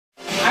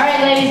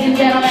right, ladies and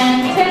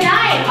gentlemen,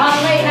 tonight on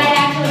Late Night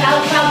Action with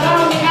Alex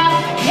Falcone, we have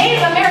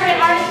Native American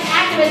artist and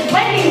activist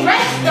Wendy. We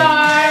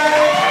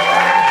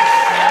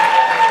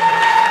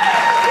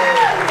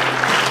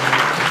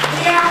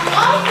are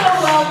also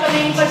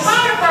welcoming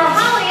photographer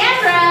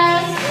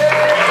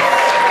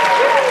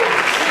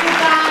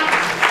We've got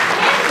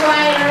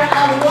writer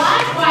of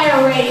Live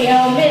Fire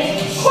Radio,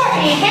 Miss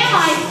Courtenay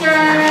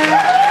Hameister.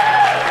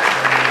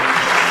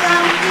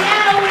 From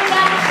Seattle, we've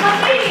got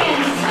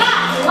comedian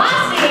Scott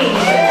Lassie.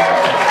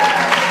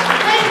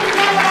 Ladies and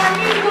gentlemen, our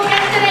musical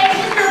guest today,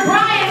 Mr.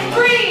 Brian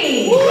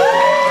Free.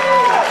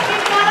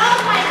 We've got all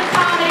kinds of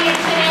comedy and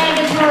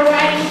shenanigans for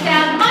writing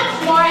staff, much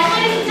more. And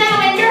ladies and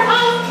gentlemen, your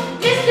host,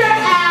 Mr.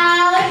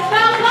 Alex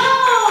Falcone.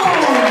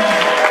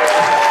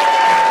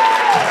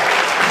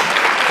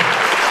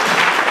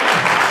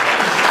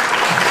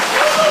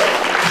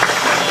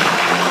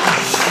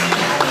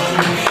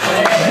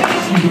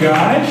 You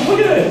guys, look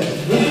at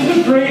this. This is a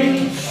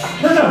great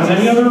turnout in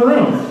any other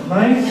room.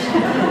 Nice.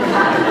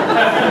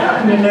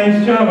 And a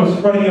nice job of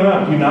spreading you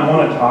out. Do you not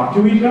want to talk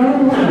to each other?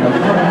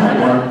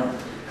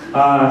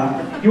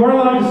 You are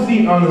allowed to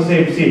sit on the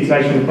same seats.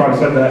 I should have probably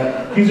said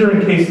that. These are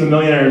in case the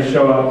millionaires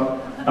show up.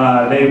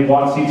 They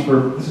bought seats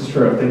for, this is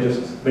true,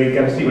 they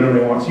get a seat whenever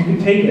they want. So you can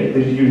take it,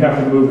 you'd have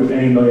to move if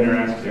any millionaire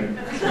asks you.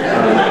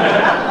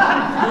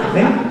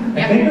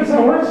 I think that's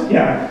how it works?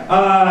 Yeah.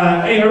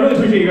 Hey, I really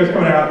appreciate you guys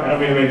coming out. I don't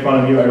mean to make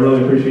fun of you. I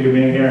really appreciate you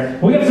being here.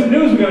 We got some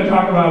news we're going to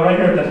talk about right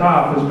here at the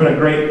top. It's been a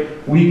great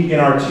week in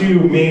our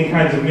two main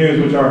kinds of news,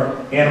 which are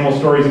animal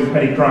stories and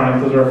petty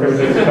crimes. Those are our favorite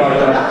things to talk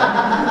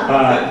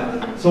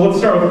about. So let's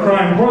start with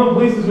crime. Portland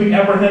police this week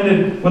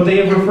apprehended what they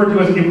have referred to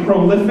as a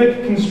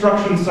prolific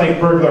construction site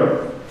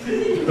burglar.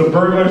 The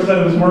burglar said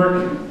of his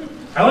work,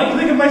 "I like to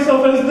think of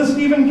myself as the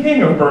Stephen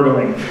King of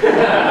burgling.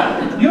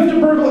 You have to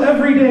burgle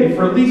every day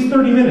for at least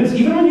 30 minutes,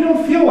 even when you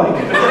don't feel like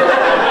it.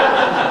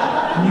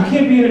 And you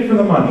can't be in it for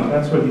the money."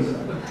 That's what he said.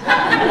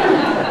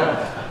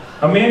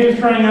 A man who's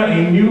trying out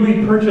a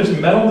newly purchased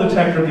metal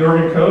detector at the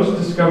Oregon coast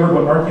discovered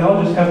what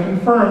archaeologists have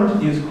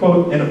confirmed is,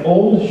 quote, an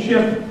old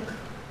ship.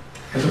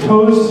 As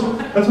opposed,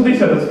 that's what they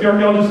said, that's what the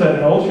archaeologists said,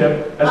 an old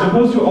ship, as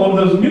opposed to all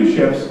of those new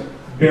ships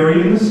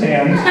buried in the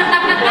sand.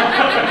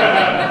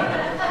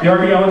 The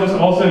archaeologists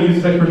also used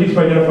his expertise to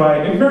identify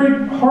a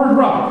very hard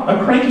rock, a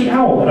cranky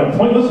owl, and a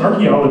pointless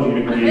archaeology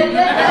degree.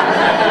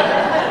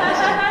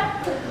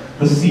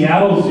 The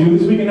Seattle Zoo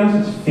this week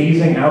announced it's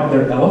phasing out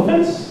their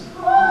elephants.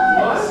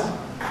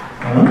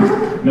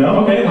 No?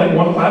 Okay, like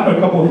one clap and a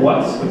couple of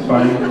whats. That's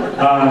fine.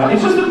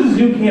 It's just that the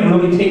zoo can't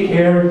really take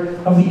care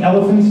of the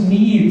elephant's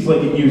needs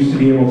like it used to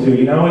be able to,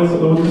 you know? This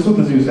is what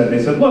the zoo said. They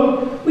said,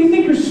 look, we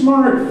think you're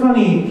smart,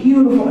 funny,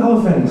 beautiful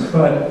elephants,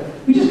 but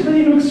we just kind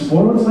of need to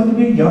explore what it's like to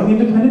be a young,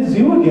 independent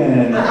zoo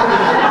again.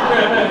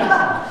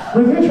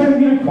 We're going to try to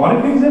be an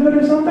aquatic exhibit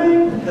or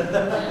something?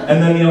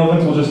 And then the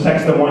elephants will just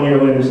text them 1 year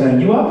later saying,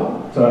 you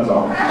up? So that's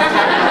all.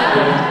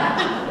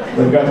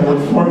 They've got to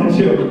look forward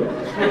to.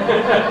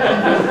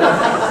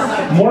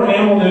 More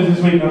animal news this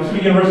week. A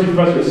university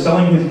professor is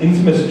selling his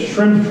infamous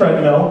shrimp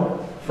treadmill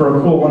for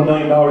a cool $1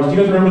 million. Do you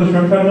guys remember the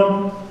shrimp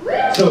treadmill?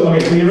 So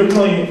he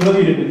originally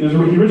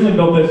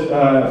built this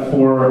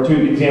to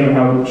examine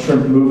how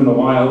shrimp move in the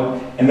wild,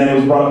 and then it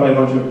was brought up by a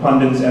bunch of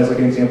pundits as like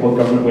an example of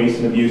government waste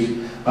and abuse.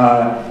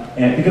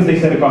 And because they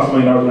said it cost $1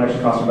 million, it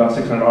actually cost about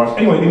 $600.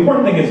 Anyway, the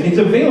important thing is it's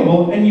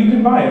available and you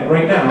can buy it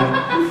right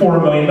now for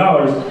 $1 million.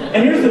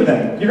 And here's the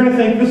thing: you're going to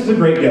think this is a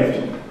great gift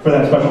for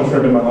that special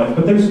shrimp in my life,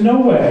 but there's no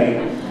way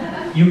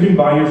you can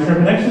buy your shrimp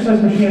an exercise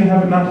machine and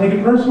have it not take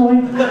it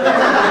personally.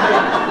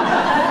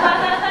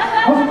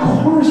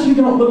 Of course you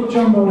don't look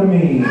jumbo to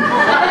me.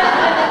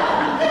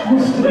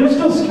 You're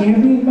still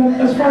skinny, but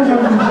as far as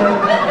I'm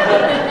concerned,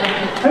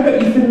 I bet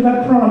you fit in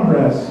that prom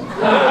dress.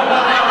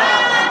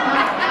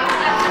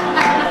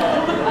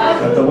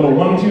 That's a little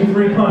 1, 2,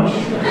 3 punch.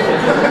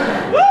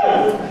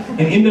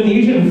 An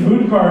Indonesian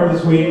food cart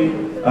this week.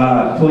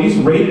 Police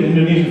raided an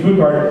Indonesian food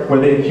cart where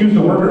they accused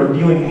a worker of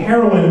dealing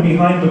heroin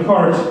behind the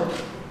cart.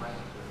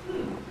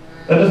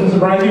 That doesn't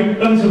surprise you?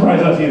 Doesn't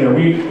surprise us either.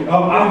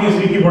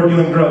 Obviously people are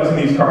dealing drugs in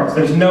these carts.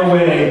 There's no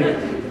way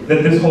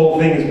that this whole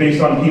thing is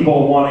based on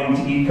people wanting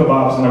to eat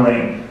kebabs in the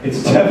rain.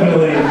 It's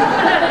definitely,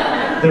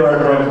 there are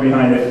drugs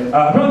behind it.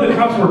 Apparently the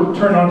cops were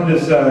turned on to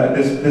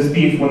this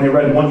thief when they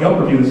read one Yelp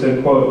review that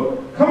said, quote,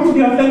 "Come to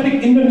the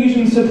authentic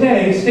Indonesian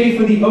satay, stay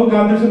for the, oh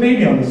God, there's a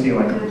baby on the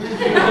ceiling."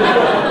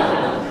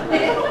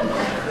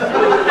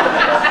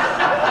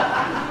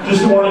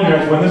 Just to warn you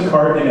guys, when this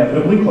cart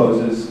inevitably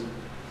closes,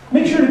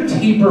 make sure to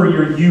taper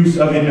your use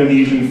of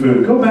Indonesian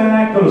food. Go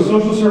back, go to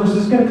social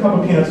services, get a cup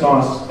of peanut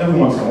sauce every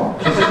once in a while.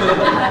 Just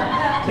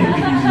take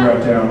the easy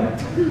route down.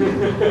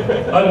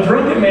 A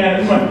drunken man,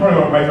 this is probably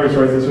one of my favorite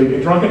stories this week,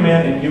 a drunken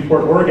man in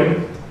Newport,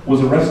 Oregon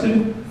was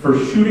arrested for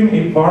shooting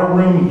a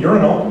barroom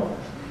urinal.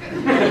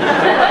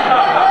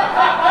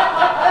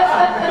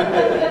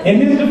 In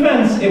his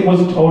defense, it was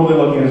totally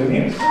looking at his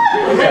penis.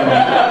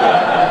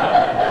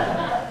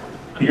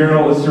 The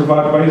urinal is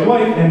survived by his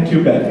wife and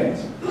 2 bed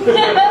mates.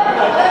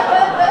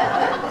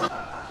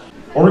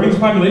 Oregon's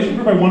population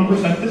grew by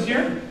 1% this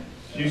year.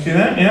 Did you see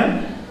that?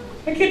 Yeah?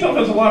 I can't tell if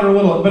that's a lot or a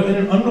little, but in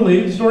an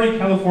unrelated story,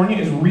 California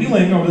is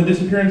reeling over the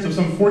disappearance of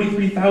some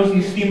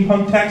 43,000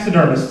 steampunk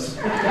taxidermists.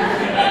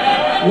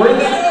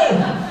 Where'd they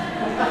go?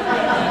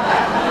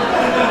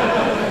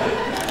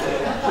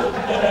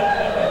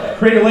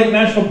 Crater Lake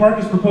National Park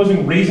is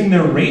proposing raising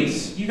their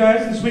rates, you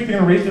guys. This week they're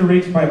going to raise their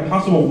rates by a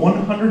possible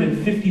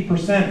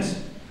 150%.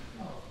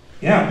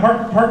 Yeah,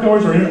 park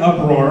goers are in an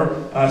uproar,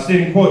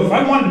 stating, quote, "If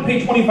I wanted to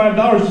pay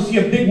 $25 to see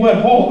a big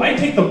wet hole, I'd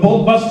take the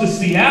Bolt bus to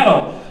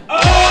Seattle."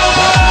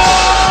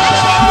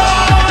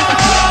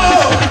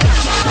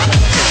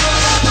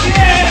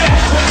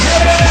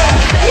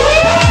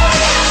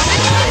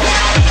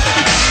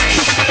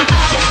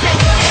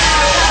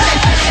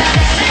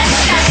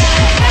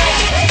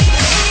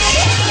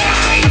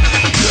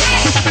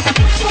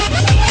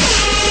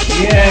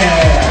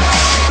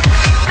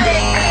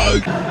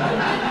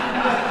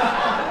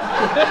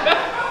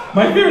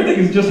 My favorite thing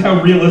is just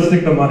how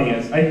realistic the money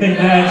is. I think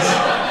that's...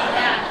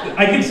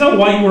 I can tell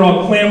why you were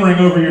all clamoring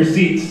over your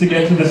seats to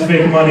get to this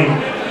fake money.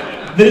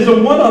 There's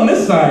a 1 on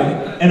this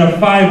side and a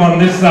 5 on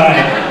this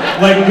side.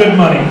 Like good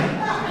money.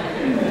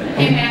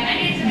 Hey man, I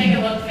need to make it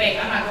look fake.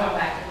 I'm not going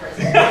back to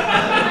prison.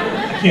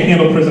 I can't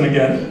handle prison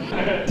again.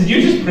 Did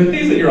you just print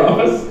these at your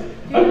office?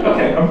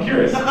 Okay, I'm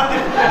curious.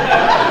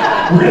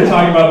 We're going to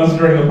talk about this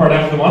during the part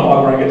after the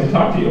monologue where I get to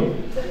talk to you.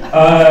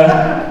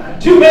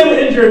 2 men were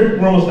injured,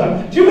 we're almost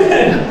done. 2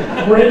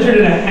 men were injured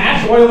in a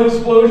hash oil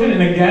explosion in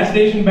a gas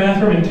station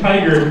bathroom in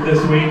Tigard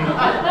this week.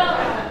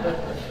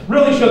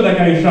 Really showed that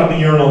guy who shot the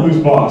urinal who's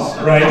boss,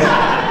 right?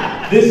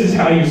 This is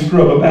how you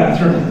scrub a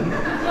bathroom.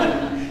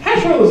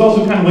 Hash oil is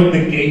also kind of like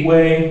the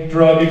gateway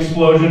drug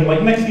explosion.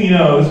 Like next thing you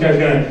know, this guy's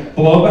gonna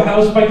blow up a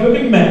house by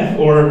cooking meth,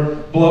 or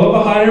blow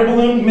up a hot air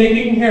balloon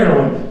making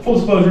heroin. Full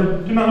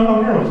disclosure, do not know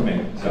how heroin is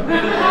made, so.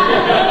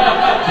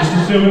 Just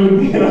assume it would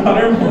be in a hot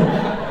air balloon.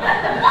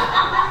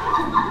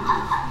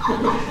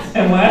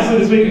 And lastly,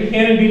 this week, a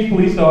Cannon Beach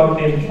police dog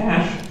named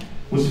Cash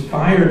was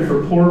fired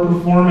for poor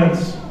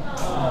performance.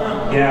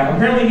 Yeah,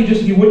 apparently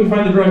he wouldn't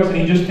find the drugs and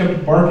he just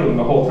kept barking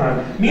the whole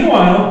time.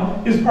 Meanwhile,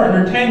 his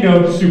partner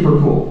Tango, super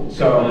cool.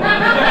 So,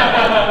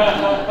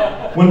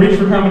 when reached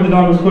for comment, the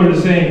dog was quoted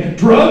as saying,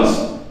 "Drugs?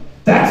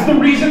 That's the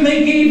reason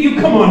they gave you?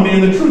 Come on,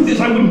 man, the truth is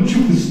I wouldn't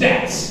chew the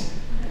stats."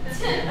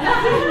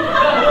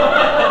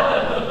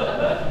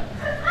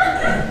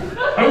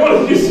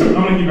 I'm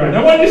gonna keep going. I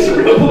want to do some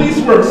real police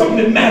work, something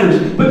that matters.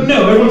 But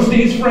no, everyone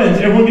stays friends.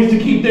 Everyone gets to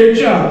keep their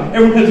job.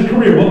 Everyone has a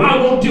career. Well, I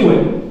won't do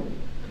it.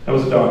 That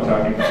was a dog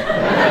talking.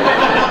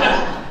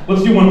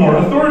 Let's do one more.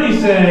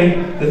 Authorities say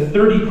that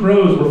 30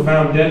 crows were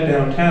found dead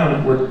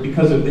downtown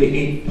because they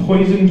ate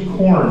poisoned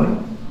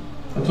corn.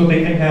 That's what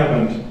they think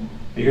happened.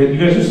 You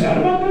guys are sad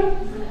about that?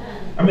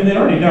 I mean, they'd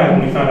already died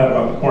when we found out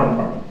about the corn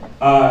part.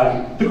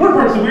 The corn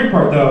part's the weird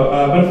part, though.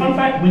 But a fun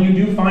fact, when you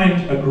do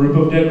find a group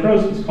of dead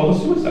crows, it's called a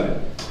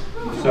suicide.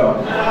 So, all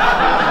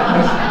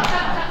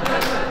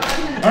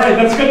right,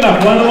 that's good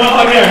enough. One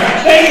monologue here.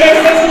 Thank you guys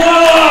for this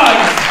monologue.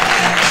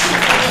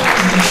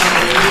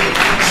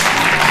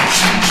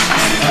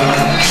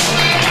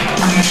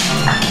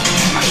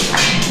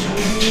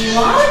 A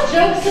lot of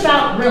jokes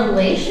about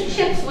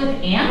relationships with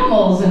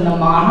animals in the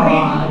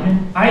monologue.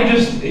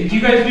 Do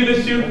you guys do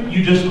this too?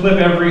 You just clip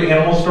every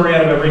animal story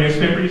out of every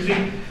newspaper you see?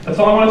 That's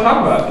all I want to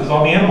talk about, is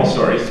all the animal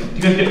stories. Do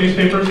you guys get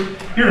newspapers?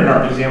 You're in an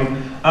art museum.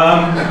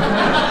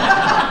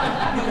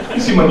 You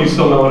seem like you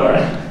still know what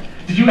are.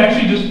 Did you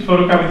actually just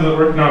photocopy the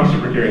work? No, I'm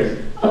super curious.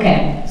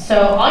 Okay,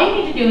 so all you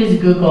need to do is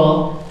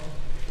Google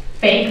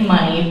fake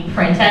money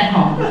print at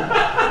home.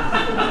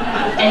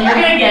 And you're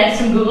gonna get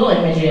some Google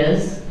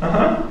images.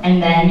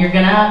 And then you're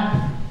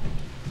gonna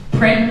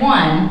print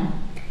 1,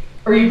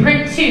 or you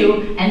print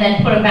 2, and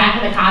then put them back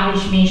in the copy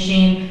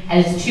machine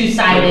as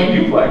 2-sided.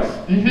 Duplex.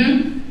 And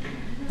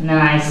then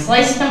I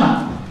sliced them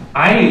up.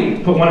 I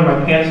put one in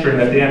my pants during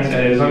that dance, and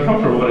it is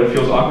uncomfortable, but it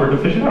feels awkward to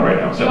fish it out right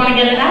now. So. You want to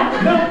get it out?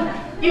 No.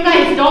 You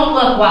guys don't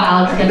look while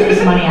Alex gets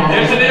this money out.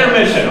 There's an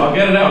intermission. I'll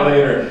get it out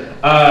later.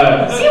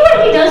 See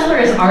what he does for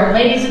his art,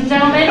 ladies and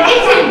gentlemen?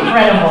 It's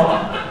incredible.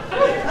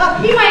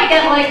 He might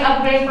get like a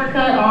paper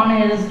cut on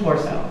his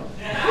torso.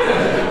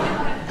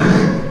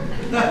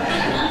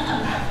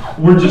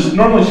 We're just,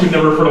 normally she would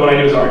never refer to what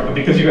I do as art, but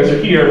because you guys are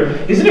here,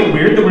 isn't it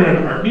weird that we're in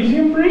an art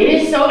museum, Bree?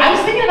 It is so, I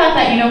was thinking about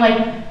that, you know,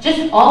 like,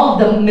 just all of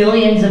the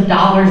millions of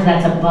dollars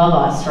that's above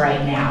us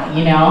right now,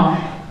 you know?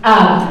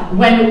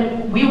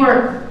 When we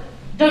were,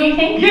 don't you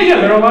think? Yeah,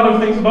 there are a lot of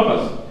things above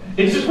us.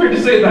 It's just weird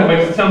to say it that way,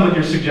 because it sounds like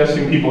you're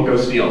suggesting people go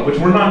steal, which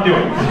we're not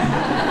doing.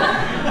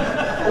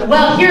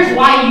 Well, here's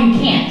why you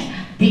can't.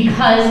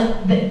 Because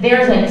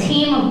there's a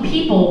team of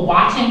people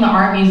watching the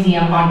art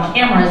museum on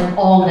cameras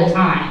all the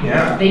time.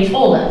 Yeah. They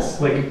told us.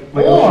 Like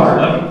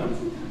or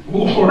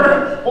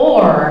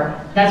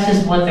that's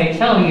just what they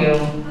tell you,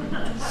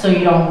 so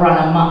you don't run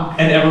amok.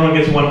 And everyone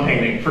gets one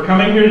painting for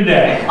coming here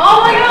today.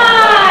 Oh my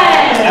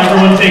God!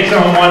 Everyone takes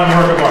home one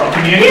work of art.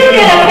 You get a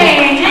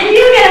painting, and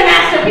you get a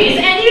masterpiece,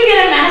 and you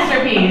get a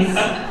masterpiece.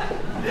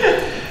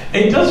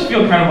 It does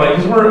feel kind of like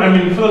like, because I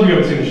mean, for those of you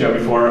who haven't seen the show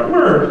before,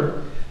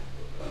 we're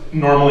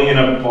normally in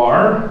a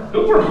bar.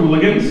 We're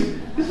hooligans.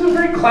 This is a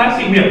very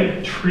classy. We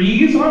have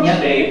trees on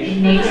stage.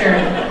 Nature.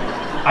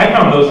 I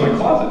found those in the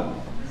closet.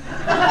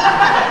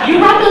 You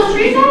brought those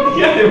trees up?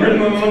 Yeah, they were in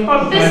the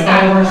closet. This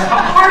guy was the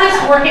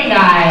hardest working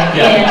guy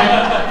in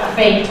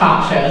fake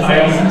talk shows,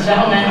 ladies and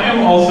gentlemen. I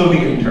am also the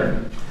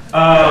intern.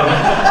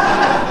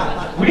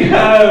 We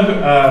have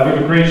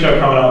a great show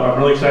coming up. I'm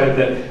really excited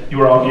that you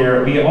are all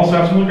here. We also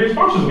have some really great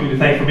sponsors we need to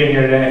thank for being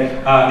here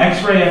today.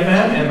 X-Ray FM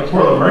and the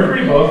Portland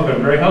Mercury both have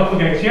been very helpful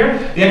getting us here.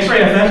 The X-Ray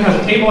FM has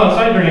a table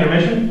outside during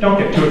intermission. Don't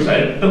get too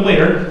excited, but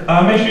later,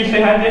 make sure you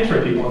say hi to the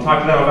X-Ray people and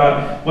talk to them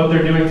about what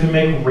they're doing to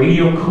make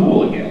radio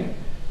cool again.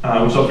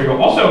 Which is also pretty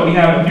cool. Also, we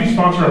have a new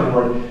sponsor on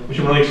board, which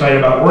I'm really excited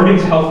about.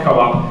 Oregon's Health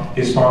Co-op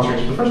is sponsoring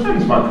us for the first time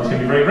this month. It's going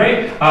to be very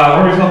great.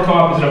 Oregon's Health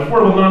Co-op is an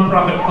affordable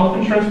nonprofit health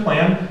insurance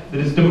plan that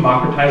is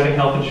democratizing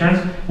health insurance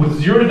with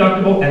zero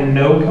deductible and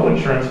no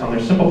co-insurance on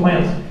their simple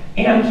plans.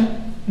 And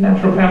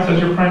naturopaths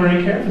as your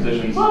primary care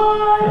physicians.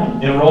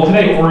 What? Enroll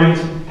today. Oregon's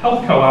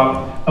Health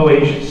Co-op,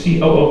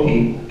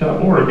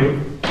 ohcoop.org.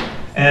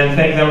 And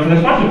thank them for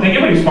their sponsorship. Thank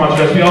everybody who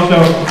sponsored us. We also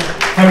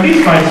have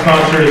these fine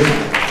sponsors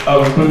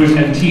of booze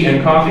and tea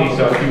and coffee,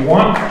 so if you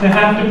want to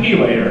have to pee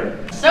later.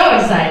 So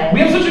excited.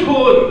 We have such a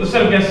cool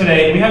set of guests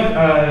today. We have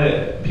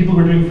people who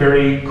are doing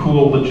very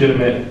cool,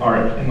 legitimate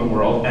art in the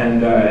world,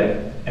 and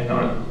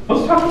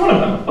let's talk to one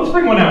of them. Let's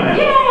bring one out now.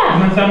 Yeah.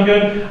 Doesn't that sound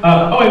good?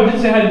 I did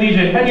say hi to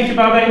DJ. Hi, DJ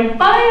Bobby.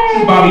 Bye. This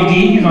is Bobby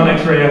D. He's on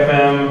X-Ray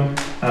FM.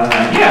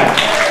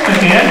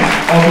 And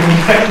also from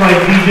Sex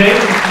Life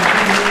DJs.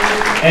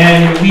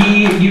 And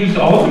we used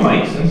all of the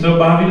mics, and so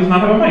Bobby does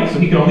not have a mic, so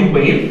he can only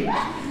wave.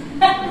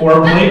 Or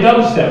play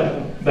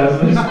dubstep. There's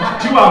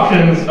two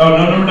options. Oh,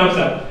 no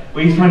dubstep.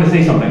 Wait, he's trying to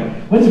say something.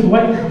 What? Is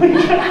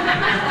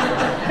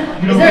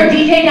there a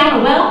DJ down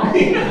the well?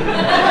 Is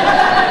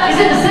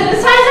it the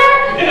synthesizer?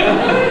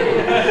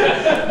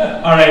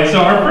 Yeah. All right, so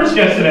our first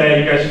guest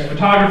today, you guys, she's a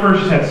photographer.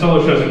 She's had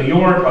solo shows in New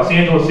York, Los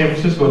Angeles, San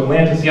Francisco,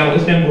 Atlanta, Seattle,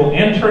 Istanbul,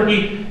 and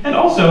Turkey, and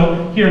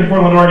also here in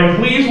Portland, Oregon.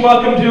 Please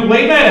welcome to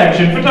Late Night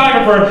Action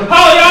photographer,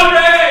 Holly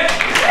Andre!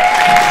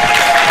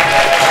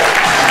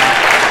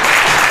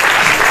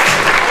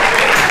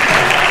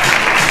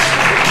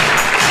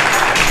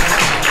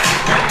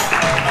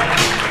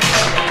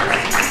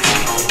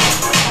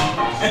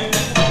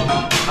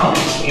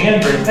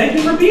 Andrew, thank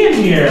you for being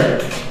here.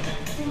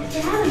 Thanks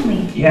for having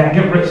me. Yeah,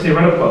 stay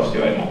right up close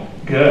to it. Okay.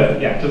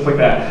 Good, yeah, just like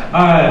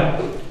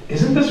that.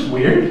 Isn't this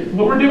weird,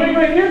 what we're doing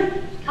right here?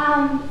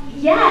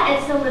 Yeah,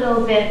 it's a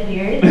little bit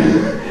weird.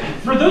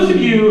 For those of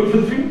you, for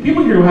the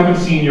people here who haven't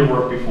seen your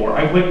work before,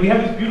 we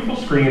have this beautiful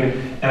screen,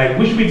 and I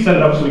wish we'd set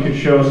it up so we could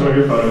show some of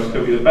your photos. It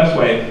would be the best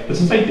way, but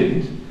since I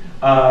didn't,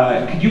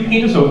 could you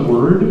paint us a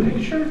word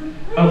picture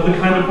of the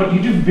kind of what you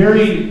do?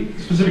 Very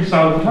specific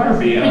style of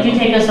photography. Could you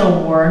take us a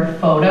word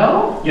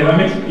photo? Yeah, that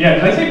makes. Yeah,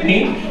 did I say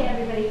paint? Okay,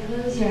 everybody,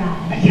 close your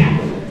eyes. Yeah.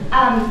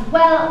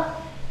 Well,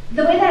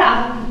 the way that I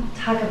often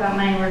talk about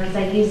my work is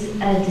I use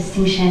a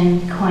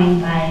distinction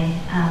coined by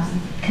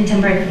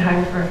contemporary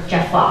photographer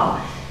Jeff Wall.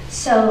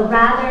 So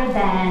rather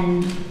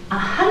than a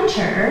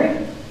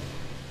hunter,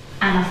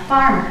 I'm a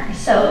farmer.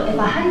 So if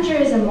a hunter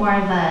is more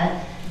of a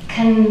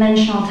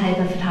conventional type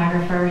of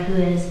photographer who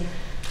is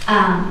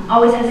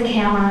always has a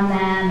camera on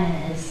them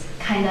and is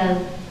kind of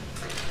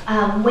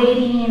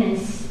waiting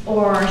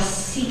or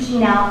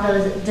seeking out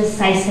those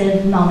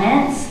decisive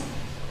moments,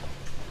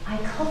 I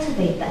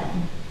cultivate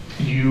them.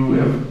 You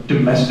have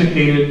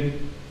domesticated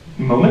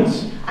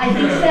moments? I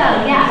think so,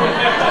 yeah.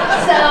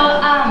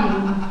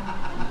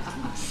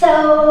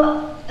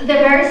 So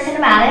they're very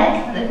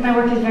cinematic. My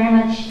work is very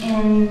much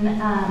in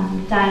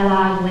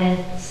dialogue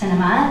with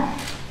cinema,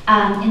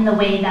 in the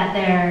way that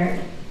they're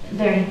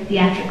very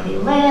theatrically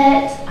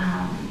lit,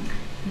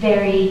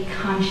 very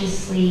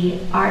consciously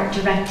art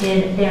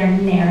directed, they're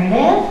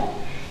narrative.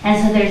 And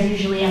so there's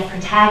usually a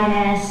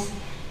protagonist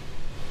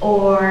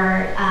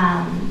or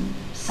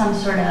some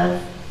sort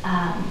of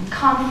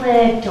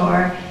conflict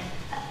or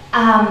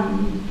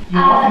you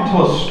often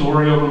tell a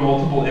story over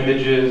multiple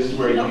images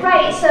where you...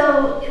 Right,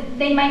 so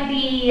they might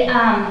be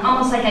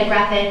almost like a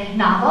graphic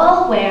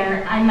novel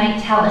where I might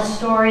tell a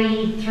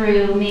story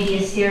through maybe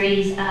a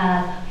series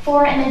of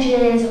 4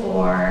 images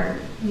or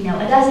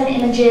a dozen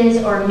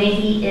images, or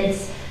maybe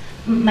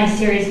my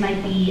series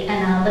might be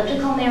an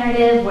elliptical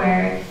narrative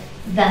where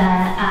the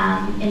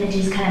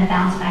images kind of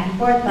bounce back and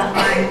forth but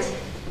aren't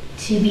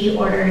to be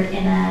ordered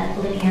in a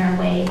linear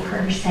way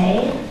per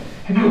se.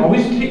 Have you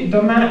always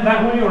done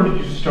that way, or did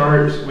you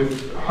start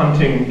with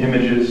hunting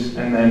images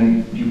and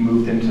then you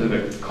moved into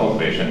the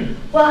cultivation?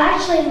 Well,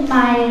 actually,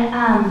 my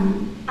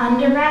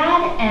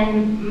undergrad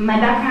and my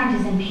background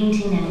is in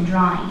painting and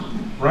drawing.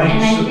 Right.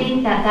 And I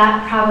think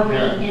that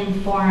probably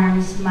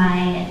informs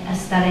my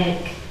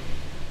aesthetic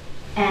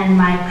and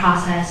my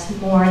process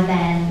more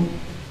than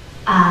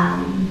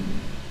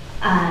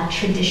a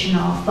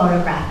traditional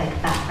photographic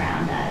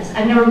background does.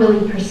 I've never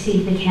really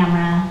perceived the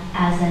camera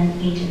as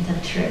an agent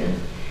of truth.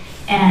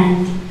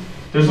 And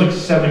There's like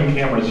 7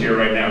 cameras here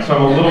right now, so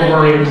I'm a little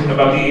worried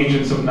about the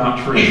agents of not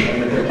truth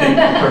and that they're taking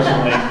it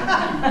personally.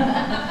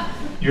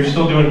 You're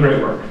still doing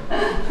great work.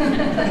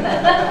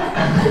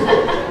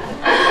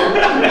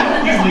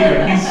 He's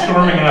leaving. He's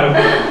storming out of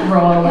here.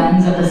 Throw a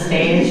lens at the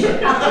stage.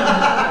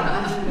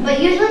 But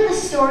usually the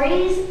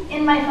stories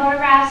in my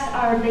photographs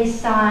are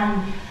based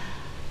on,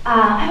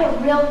 I have a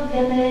real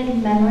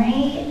vivid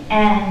memory,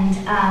 and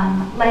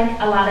like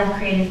a lot of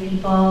creative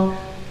people,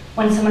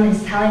 when someone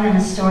is telling them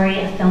a story,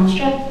 a film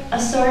strip of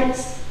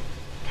sorts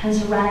tends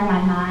to run in my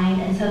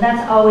mind, and so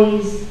that's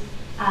always,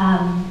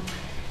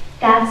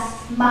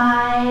 that's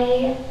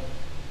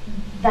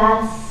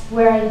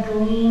where I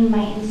glean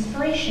my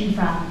inspiration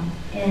from,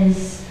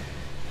 is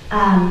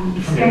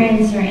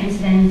experience or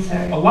incidents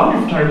or... A lot of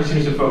your photography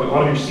seems to focus, a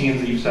lot of your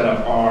scenes that you've set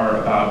up are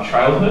about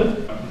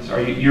childhood.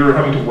 You're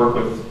having to work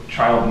with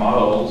child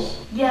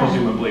models,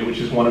 presumably, which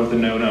is one of the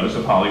no-nos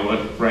of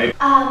Hollywood, right?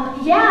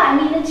 Yeah, I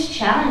mean, it's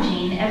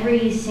challenging.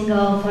 Every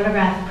single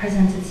photograph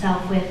presents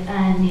itself with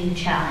a new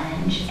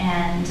challenge,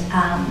 and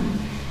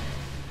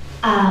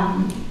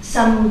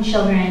some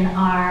children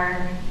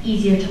are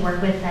easier to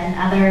work with than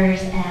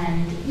others,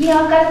 and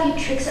I've got a few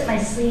tricks up my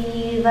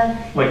sleeve.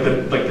 Like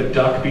the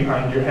duck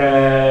behind your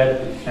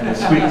head and the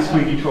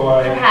squeaky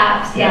toy.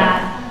 Perhaps,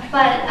 yeah.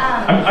 But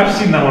I've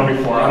seen that one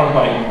before. I don't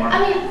bite anymore. I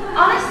mean,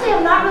 honestly,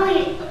 I'm not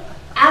really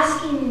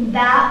asking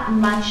that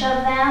much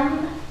of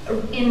them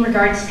in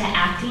regards to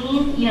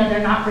acting.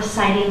 They're not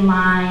reciting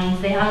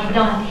lines. They don't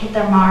have to hit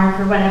their mark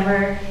or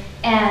whatever.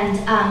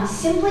 And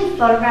simply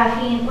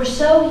photographing. We're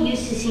so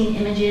used to seeing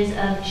images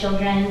of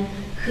children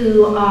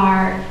who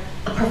are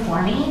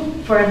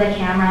performing for the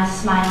camera,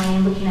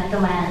 smiling, looking at the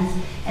lens.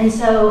 And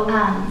so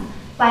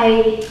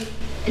by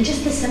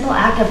just the simple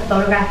act of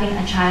photographing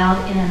a child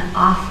in an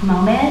off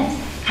moment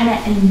kind of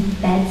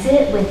embeds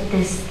it with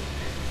this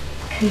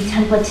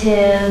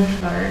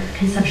contemplative or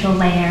conceptual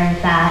layer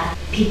that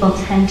people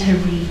tend to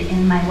read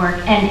in my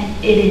work,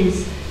 and it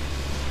is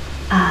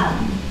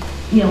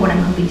what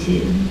I'm hoping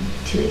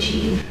to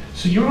achieve.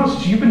 So you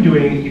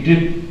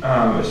did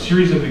a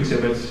series of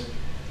exhibits,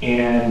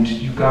 and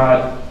you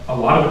got a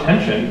lot of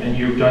attention, and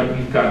you've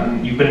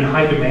been in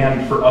high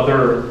demand for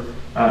other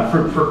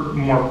for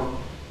more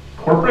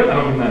corporate, I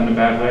don't mean that in a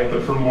bad way,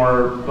 but for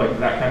more like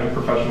that kind of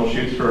professional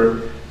shoots.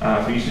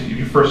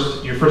 Your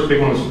first big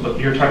one was the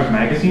New York Times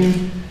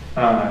Magazine.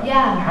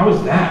 How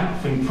is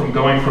that from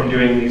going from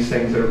doing these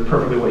things that are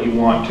perfectly what you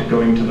want to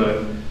going to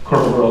the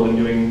corporate world and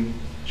doing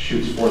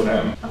shoots for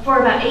them? For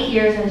about 8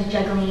 years, I was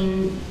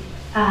juggling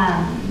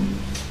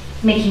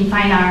making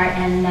fine art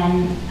and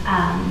then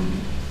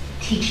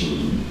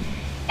teaching,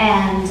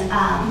 and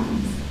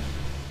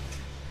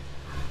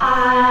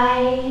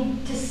I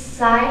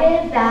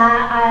decided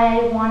that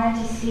I wanted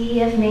to see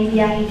if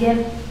maybe I could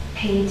get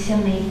paid to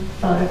make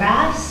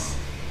photographs.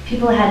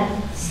 People had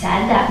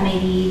said that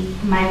maybe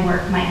my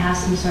work might have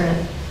some sort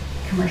of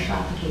commercial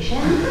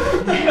application.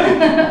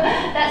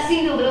 That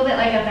seemed a little bit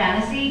like a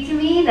fantasy to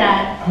me,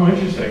 that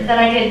interesting. That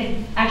I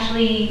could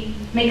actually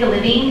make a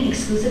living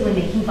exclusively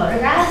making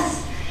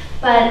photographs.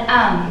 But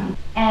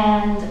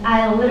and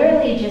I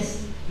literally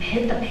just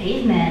hit the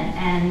pavement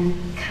and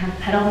kind of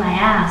pedaled my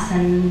ass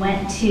and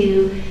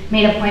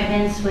made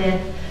appointments with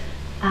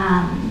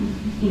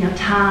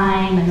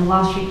Time and the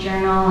Wall Street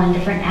Journal and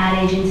different ad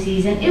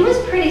agencies, and it was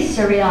pretty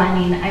surreal. I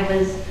mean, I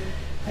was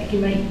like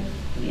in my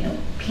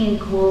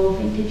pink wool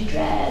vintage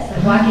dress,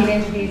 like walking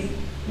into these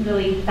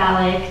really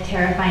phallic,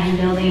 terrifying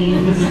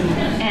buildings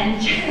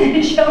and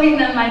showing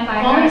them my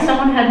fine art. If only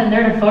someone had been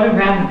there to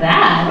photograph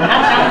that.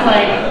 That sounds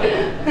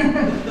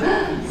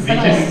like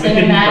such a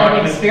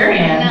cinematic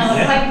experience. No,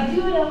 if I could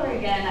do it over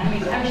again, I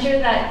mean, I'm sure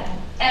that,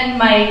 and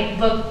my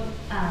book,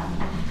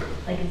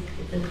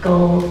 it's a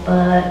gold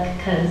book,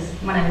 because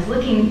when I was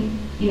looking,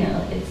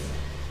 it's,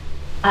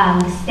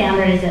 the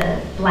standard is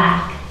a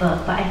black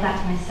book, but I thought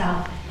to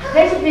myself,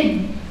 there's a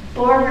big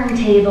boardroom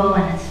table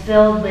and it's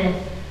filled with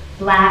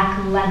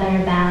black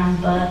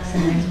leather-bound books,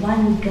 and there's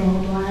one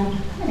gold one.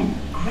 I'm gonna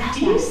grab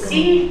Do you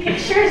see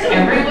pictures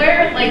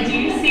everywhere? Like, do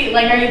you see,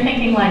 like, are you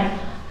thinking like, I'm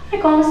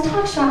gonna go on this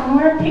talk show and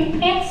wear a pink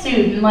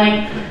pantsuit and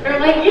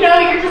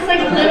you're just like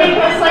living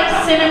this like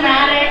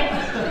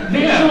cinematic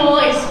visual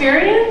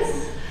experience?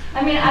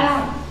 I mean, I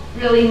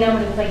don't really know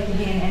what it's like to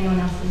be in anyone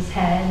else's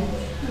head,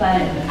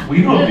 but...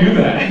 We don't do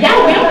that.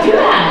 Yeah, we don't do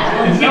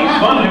that. It sounds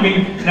fun. I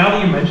mean, now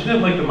that you mention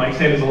it, like the mic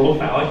stand is a little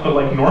phallic, but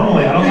like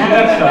normally I don't do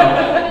that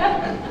stuff.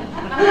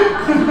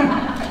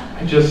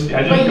 I just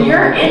But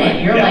you're in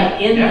it. You're like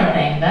in the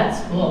thing.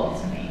 That's cool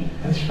to me.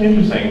 That's really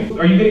interesting.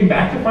 Are you getting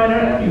back to fine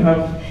art now? You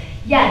have...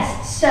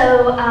 Yes.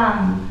 So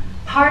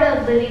part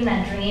of living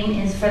that dream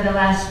is for the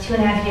last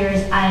 2.5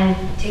 years, I've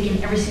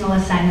taken every single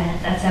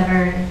assignment that's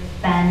ever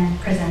been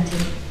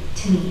presented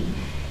to me.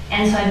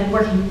 And so I've been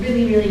working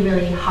really, really,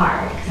 really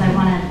hard because I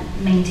want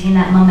to maintain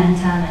that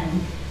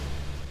momentum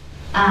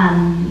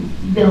and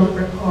build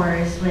rapport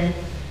with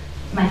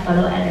my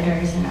photo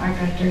editors and art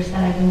directors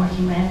that I've been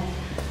working with.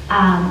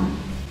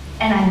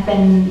 And I've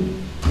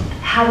been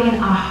having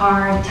a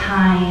hard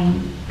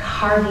time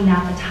carving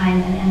out the time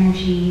and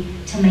energy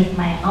to make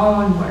my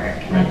own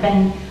work. And I've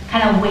been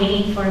kind of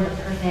waiting for the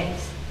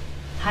perfect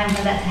time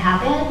for that to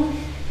happen.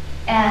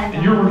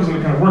 And your work isn't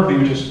the kind of work that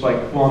you just like,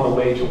 well, on the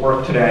way to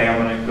work today,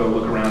 I'm going to go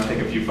look around and take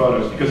a few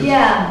photos, because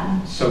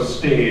it's so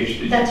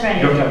staged. That's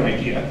right. You have to have an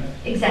idea.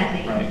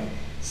 Exactly. Right.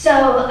 So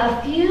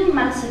a few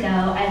months ago,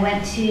 I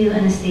went to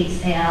an estate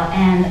sale,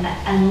 and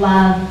I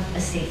love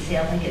estate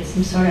sales. Like, it's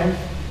some sort of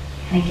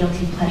kind of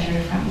guilty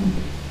pleasure from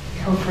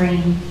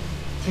pilfering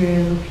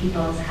through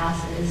people's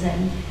houses.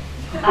 And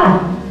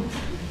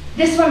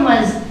this one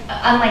was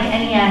unlike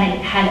any I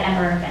had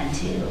ever been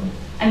to.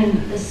 I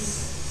mean, the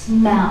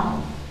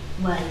smell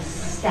was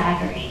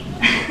staggering,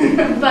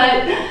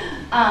 but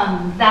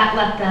that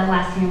left a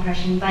lasting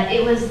impression. But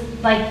it was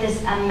like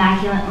this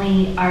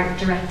immaculately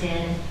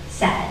art-directed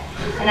set,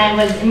 and I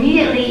was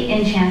immediately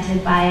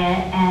enchanted by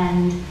it,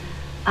 and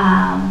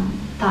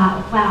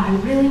thought, wow, I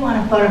really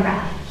want to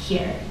photograph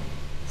here.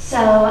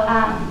 So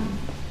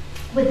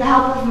with the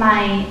help of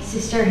my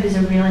sister, who's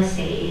a real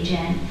estate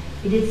agent,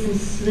 we did some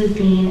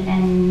sleuthing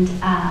and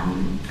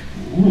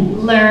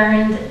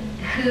learned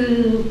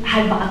who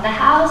had bought the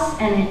house,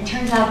 and it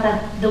turns out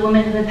that the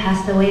woman who had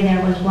passed away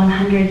there was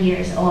 100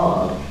 years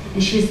old,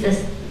 and she was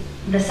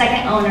the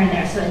second owner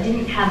there, so it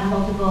didn't have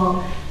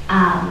multiple,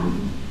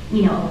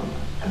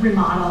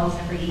 remodels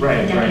every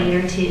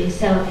decade or two.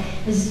 So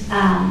it was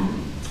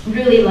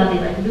really lovely,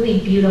 like really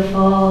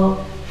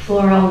beautiful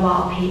floral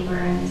wallpaper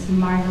and this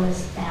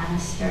marvelous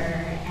banister.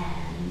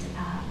 And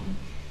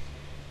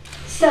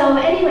so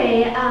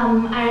anyway,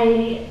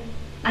 I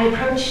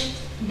approached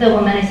the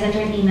woman. I sent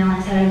her an email.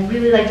 I said, I'd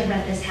really like to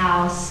rent this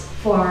house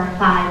for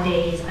 5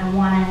 days. I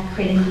want to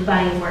create a new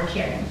body of work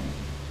here.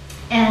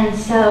 And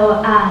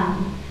so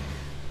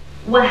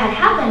what had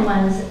happened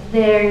was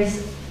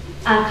there's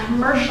a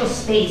commercial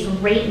space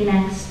right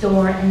next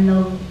door, and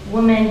the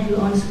woman who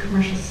owns the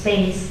commercial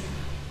space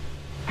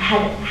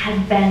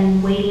had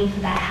been waiting for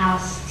that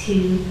house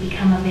to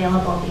become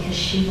available because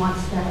she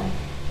wants to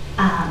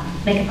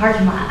make a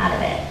parking lot out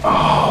of it.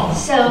 Oh,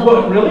 so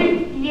what,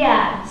 really?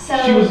 Yeah. So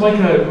she was like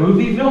a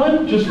movie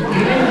villain, just waiting.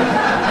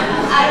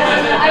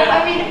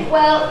 I mean,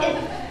 well,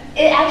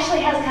 it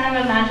actually has kind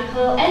of a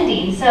magical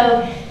ending.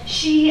 So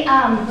she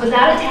was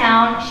out of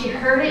town. She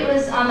heard it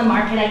was on the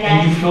market, I guess.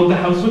 And you filled the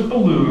house with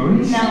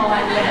balloons. No,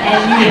 I wouldn't.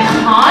 And you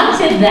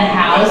haunted the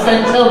house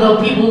until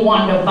the people who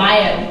wanted to buy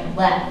it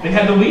left. They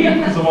had to leave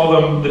because of all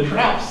the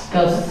traps.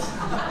 Ghosts.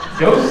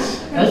 Ghosts?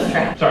 Ghost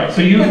traps. Sorry,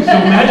 so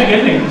magic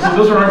ending. So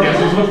those are our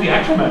guesses. What's the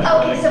actual magic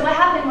ending? Okay, so what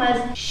happened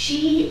was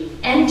she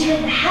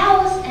entered the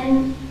house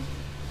and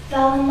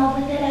fell in love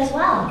with it as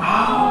well.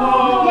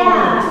 Oh.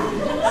 Yeah.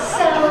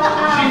 So,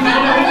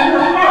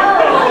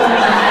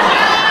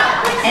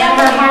 And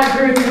her heart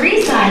grew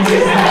 3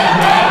 sizes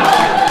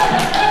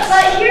that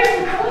but here's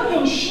the cool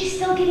thing, she's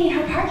still getting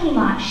her parking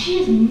lot.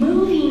 She is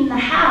moving the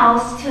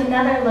house to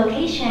another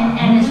location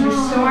and is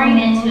restoring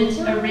it to its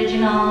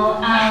original.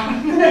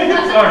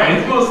 Sorry,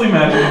 it's mostly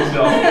magic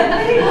still.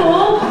 Pretty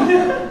cool.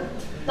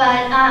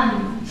 But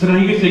so now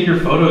you can take your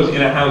photos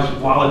in a house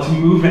while it's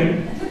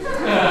moving.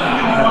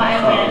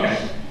 I wish.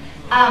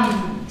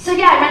 So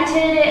yeah, I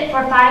rented it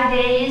for 5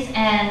 days,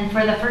 and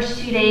for the first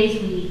 2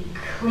 days we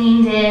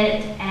cleaned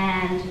it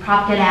and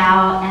propped it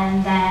out,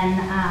 and then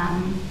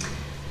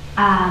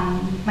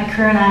my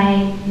crew and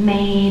I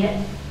made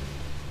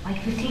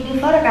like 15 new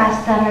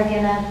photographs that are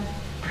gonna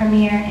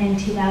premiere in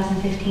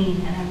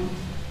 2015, and I'm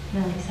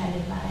really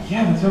excited about it.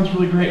 Yeah, that sounds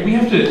really great. We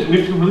have to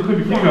really quick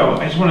before you go.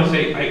 I just want to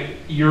say,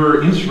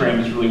 your Instagram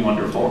is really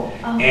wonderful,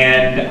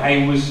 and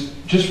I was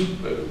just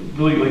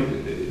really quick.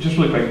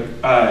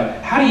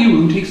 How do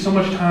you take so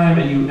much time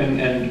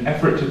and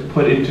effort to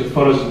put into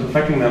photos and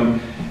perfecting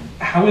them?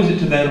 How is it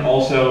to then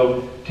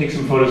also take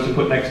some photos to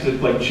put next to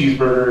like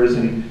cheeseburgers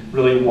and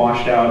really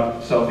washed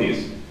out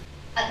selfies?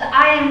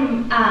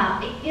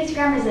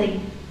 Instagram is a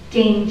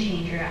game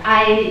changer.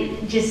 I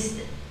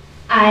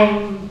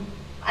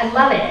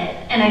love it,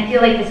 and I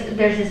feel like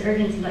there's this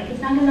urgency, like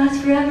it's not gonna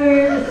last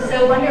forever. This is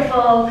so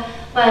wonderful,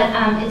 but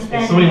it's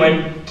been. Somebody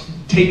might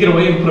take it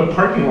away and put a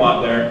parking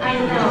lot there. I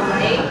know,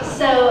 right?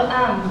 So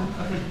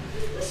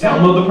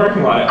download the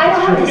parking lot. I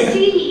don't have to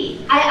see.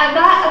 I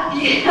got a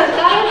few.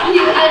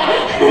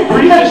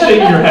 Bree's just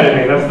shaking your head at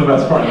me. That's the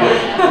best part.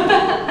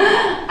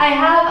 I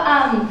have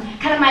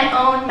kind of my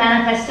own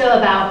manifesto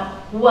about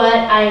what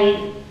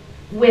I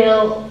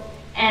will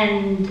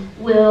and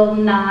will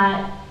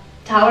not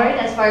tolerate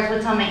as far as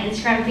what's on my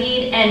Instagram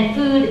feed, and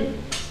food,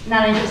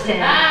 not interested.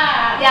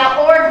 Yeah,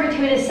 or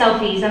gratuitous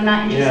selfies. I'm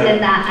not interested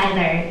in that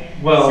either.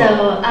 Well,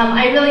 so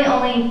I really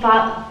only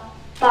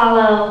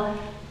follow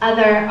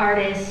other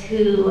artists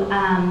who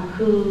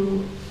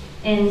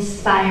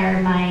inspire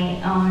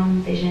my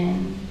own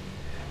vision.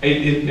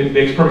 It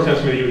makes perfect sense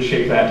to me that you would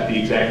shape that to be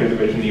exactly the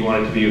vision that you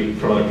want it to be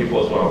from other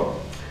people as well.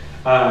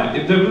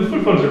 The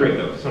food photos are great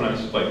though.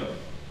 Sometimes like,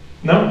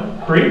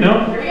 no, Bree,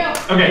 no. Here we go.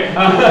 Okay.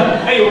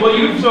 Hey, well,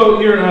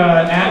 you're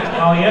at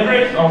Holly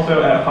Andres,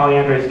 also at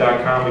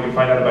hollyandres.com. We can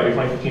find out about your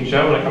 2015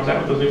 show when it comes out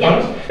with those new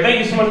photos. Thank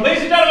you so much,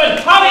 ladies and gentlemen,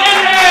 Holly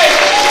Andres.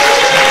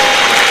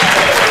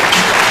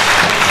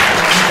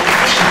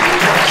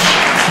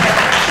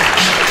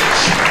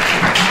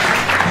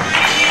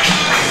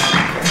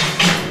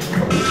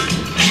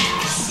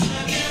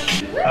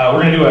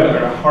 We're going to do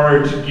a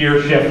hard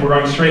gear shift. We're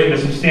going straight into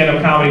some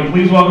stand-up comedy.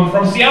 Please welcome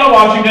from Seattle,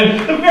 Washington,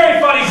 the very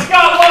funny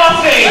Scott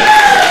Lassie!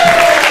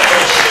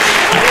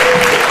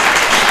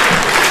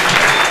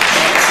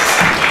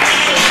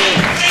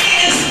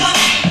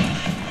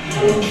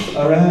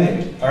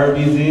 Alright, art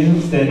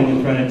museum, standing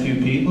in front of two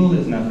people,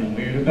 there's nothing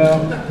weird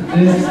about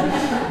this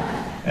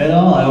at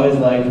all. I always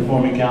like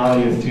performing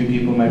comedy with two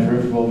people in my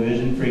peripheral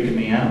vision freaking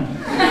me out.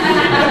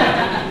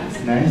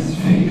 It's nice,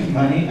 fake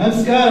money. I'm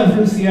Scott, I'm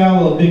from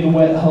Seattle, a big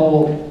wet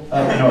hole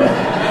up north.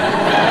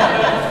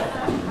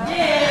 I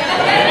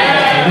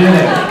did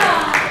it.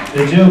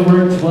 The joke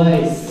worked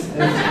twice.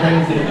 It's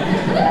crazy.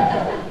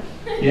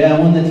 Yeah, I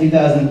won the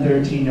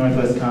 2013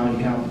 Northwest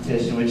Comedy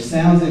Competition, which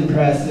sounds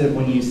impressive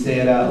when you say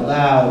it out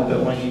loud,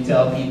 but when you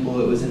tell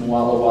people it was in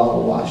Walla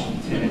Walla,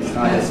 Washington, it's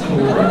not as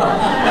cool.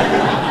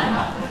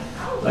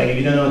 Like, if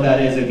you don't know what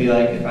that is, it'd be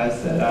like if I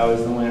said I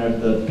was the winner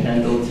of the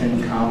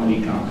Pendleton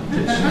Comedy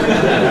Competition.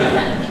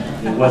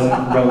 It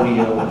wasn't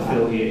rodeo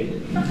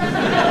affiliated.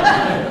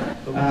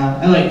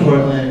 I like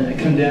Portland. I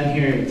come down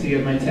here to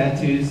get my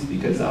tattoos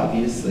because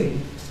obviously.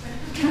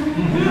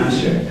 I'm not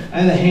sure. I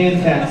have a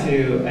hand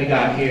tattoo I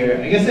got here.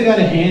 I guess I got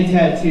a hand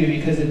tattoo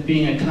because of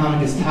being a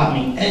comic has taught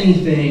me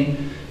anything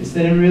is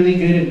that I'm really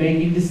good at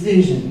making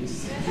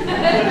decisions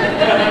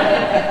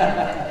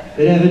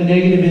that have a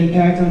negative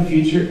impact on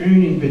future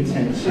earning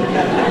potential.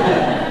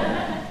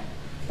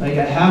 Like,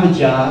 I have a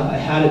job. I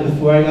had it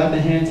before I got the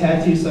hand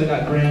tattoo, so I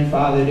got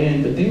grandfathered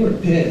in, but they were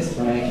pissed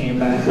when I came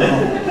back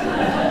home.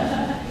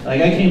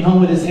 Like, I came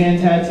home with this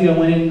hand tattoo, I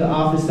went into the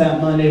office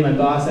that Monday, my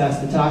boss asked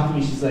to talk to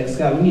me, she's like,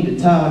 Scott, we need to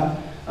talk.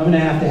 I'm gonna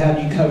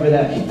have you cover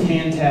that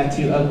hand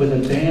tattoo up with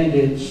a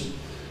bandage.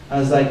 I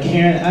was like,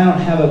 Karen, I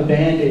don't have a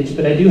bandage,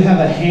 but I do have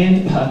a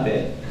hand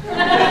puppet.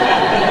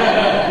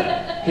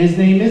 His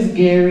name is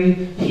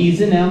Gary, he's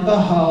an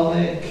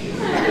alcoholic.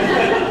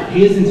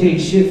 He doesn't take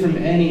shit from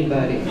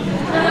anybody.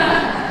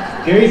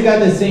 Gary's got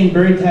the same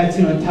bird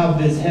tattoo on top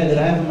of his head that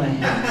I have on my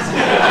hands.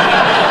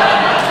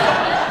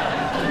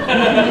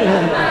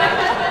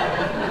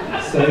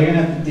 So you're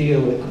gonna have to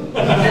deal with it.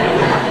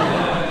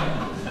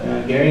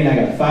 Gary and I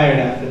got fired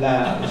after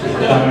that, which is a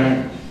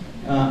bummer.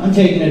 I'm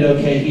taking it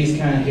okay. He's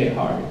kind of hit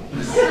hard.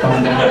 He's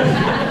bummed out.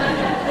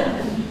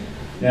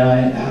 No, I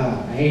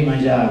hate my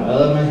job. I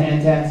love my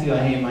hand tattoo. I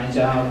hate my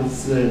job.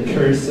 It's the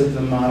curse of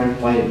the modern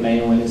white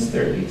male in his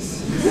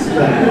 30s. It's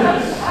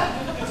bad.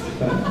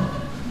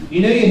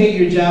 You know you hate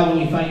your job when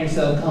you find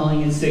yourself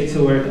calling in sick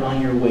to work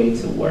on your way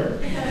to work.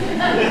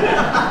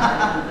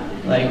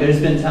 Like, there's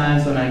been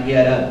times when I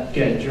get up,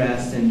 get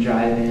dressed, and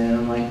drive in, and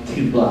I'm like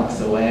 2 blocks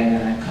away,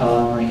 and I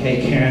call, I'm like,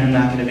 hey, Karen, I'm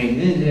not going to make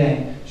it in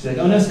today. She's like,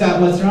 oh no, Scott,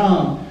 what's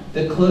wrong?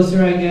 The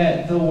closer I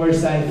get, the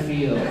worse I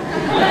feel.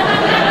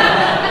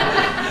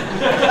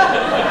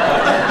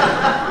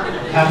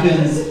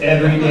 Happens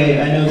every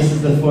day. I know this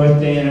is the 4th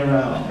day in a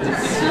row.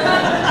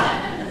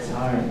 It's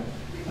hard.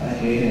 I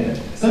hate it.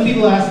 Some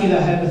people ask you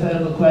that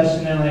hypothetical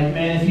question, they're like,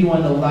 man, if you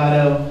won the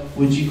lotto,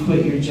 would you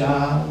quit your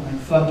job? I'm like,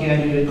 fuck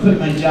yeah, dude, I'd quit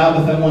my job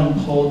if I won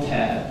pull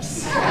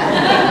tabs.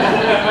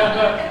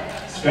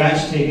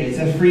 Scratch tickets,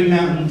 a free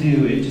Mountain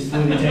Dew, it just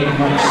wouldn't take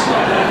much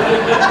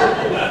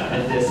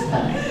at this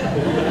point.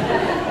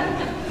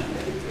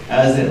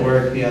 I was at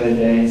work the other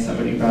day, and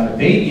somebody brought a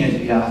baby into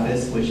the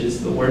office, which is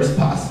the worst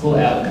possible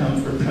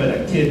outcome for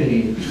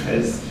productivity,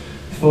 because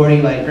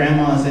 40 like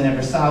grandmas I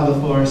never saw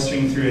before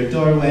string through a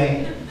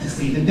doorway to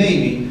see the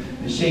baby,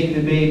 and shake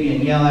the baby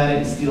and yell at it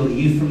and steal the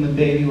youth from the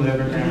baby,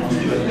 whatever grandmas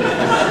do at this.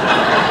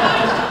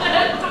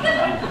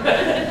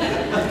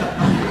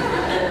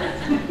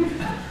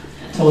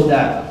 Told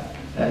that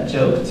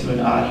joke to an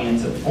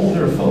audience of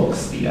older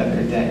folks the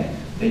other day.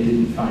 They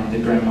didn't find the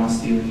grandma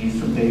stealing youth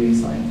from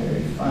babies line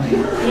very funny.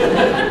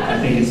 I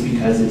think it's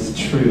because it's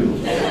true.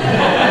 They're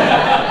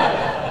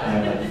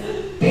like,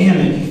 damn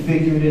it, you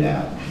figured it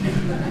out.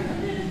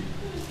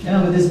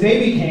 No, but this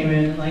baby came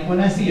in, like when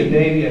I see a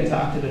baby, I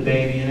talk to the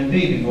baby in a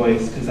baby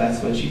voice, because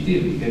that's what you do.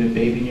 You get a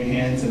baby in your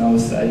hands and all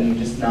of a sudden you're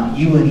just not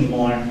you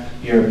anymore.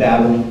 You're a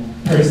babbling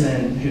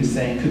person who's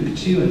saying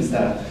cuckoo and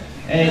stuff.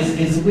 And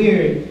it's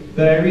weird,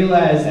 but I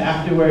realized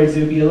afterwards it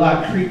would be a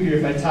lot creepier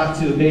if I talked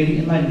to a baby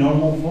in my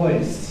normal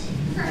voice.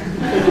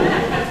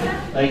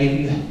 Like if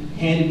you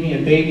handed me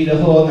a baby to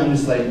hold and I'm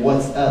just like,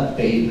 what's up,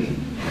 baby?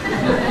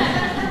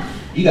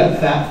 You got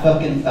fat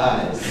fucking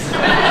thighs.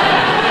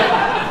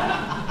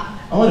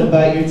 I want to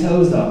bite your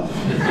toes off.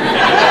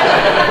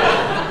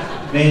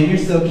 Man, you're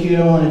so cute,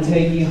 I want to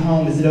take you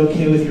home. Is it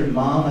okay with your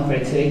mom if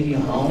I take you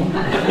home?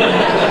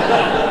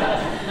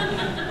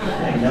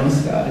 Like, no,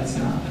 Scott, it's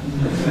not.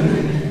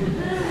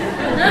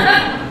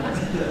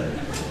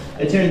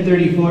 I turned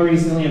 34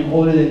 recently, I'm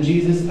older than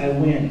Jesus, I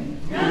win.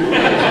 I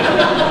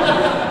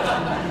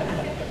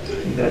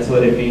think that's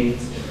what it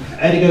means.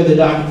 I had to go to the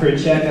doctor for a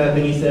checkup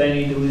and he said I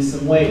need to lose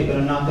some weight, but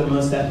I'm not the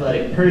most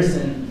athletic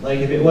person. Like,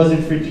 if it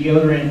wasn't for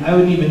deodorant, I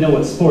wouldn't even know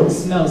what sports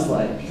smells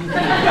like. It's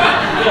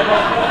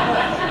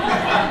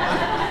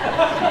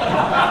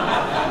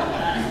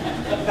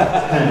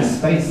kind of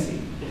spicy.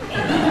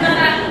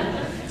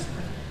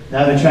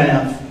 Now I've been trying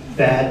out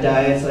fad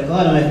diets. Like a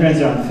lot of my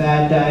friends are on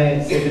fad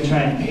diets. They've been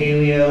trying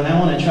paleo, and I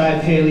want to try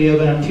paleo,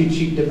 but I'm too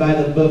cheap to buy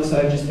the book, so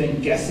I've just been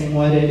guessing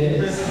what it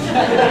is.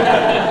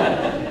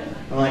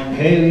 I'm like,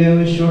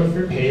 paleo is short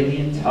for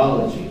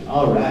paleontology.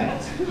 All right.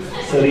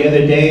 So the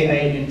other day, I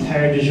ate an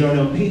entire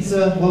DiGiorno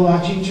pizza while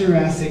watching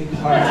Jurassic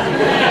Park.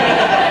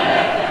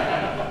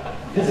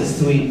 It's a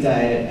sweet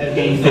diet. I've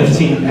gained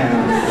 15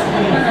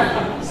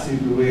 pounds.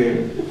 Super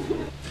weird.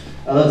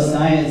 I love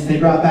science. They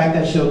brought back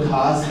that show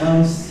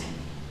Cosmos.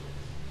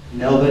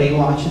 Nobody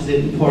watches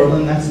it in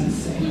Portland. That's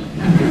insane.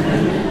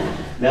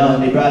 No,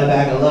 they brought it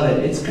back. I love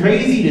it. It's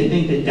crazy to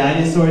think that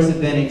dinosaurs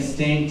have been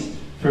extinct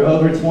for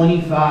over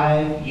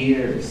 25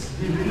 years.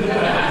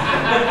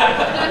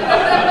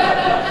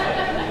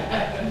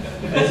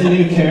 That's a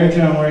new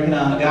character I'm working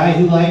on. A guy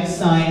who likes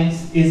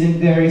science, isn't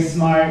very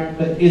smart,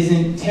 but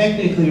isn't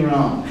technically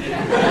wrong.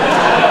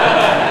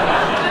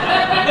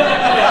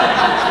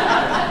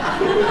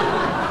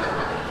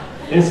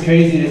 It's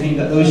crazy to think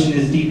the ocean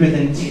is deeper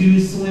than 2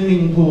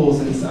 swimming pools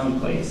in some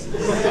places.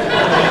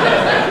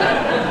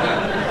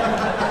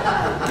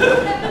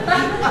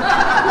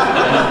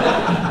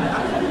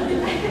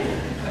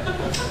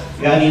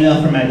 Got an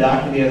email from my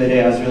doctor the other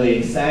day. I was really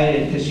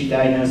excited because she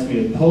diagnosed me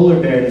with polar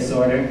bear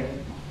disorder.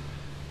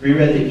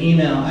 Reread the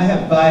email. I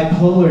have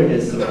bipolar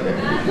disorder.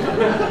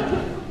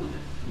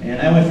 Man,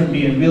 I went from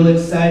being real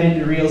excited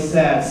to real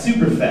sad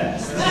super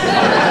fast.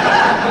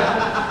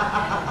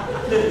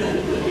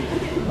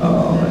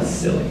 Oh, that's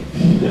silly.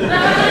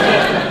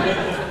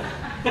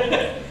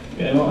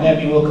 It won't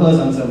happen. We'll close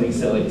on something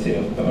silly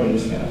too, but we're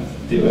just gonna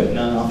do it.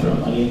 No, I'll throw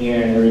money in the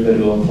air and everybody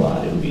will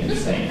applaud. It'll be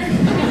insane.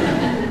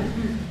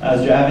 I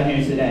was driving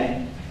here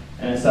today,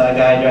 and I saw a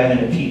guy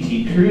driving a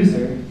PT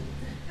Cruiser.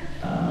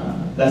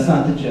 That's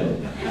not the joke.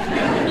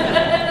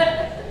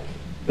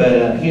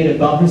 But he had a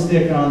bumper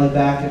sticker on the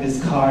back of his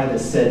car that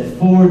said,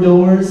 4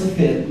 doors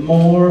fit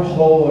more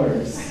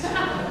whores.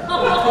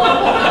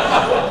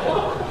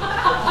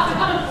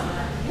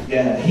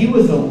 Yeah, he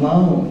was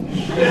alone.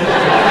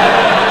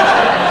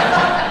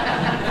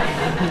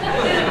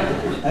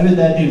 I bet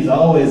that dude's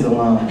always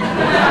alone.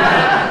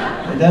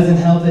 It doesn't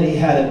help that he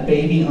had a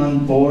baby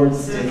on board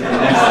sticker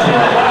next to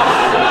it.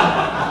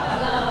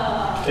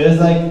 It was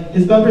like,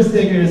 his bumper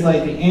sticker is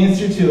like the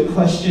answer to a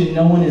question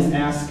no one is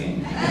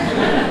asking.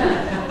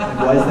 Like,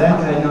 why is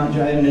that guy not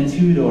driving a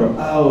 2-door?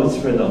 Oh, it's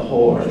for the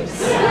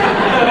whores.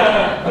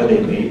 Are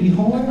they baby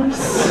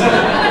whores?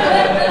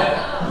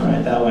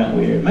 Alright, that went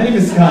weird. My name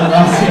is Scott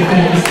Rossi.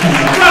 Thank you so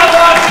much. Scott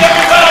Rossi,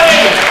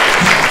 everybody!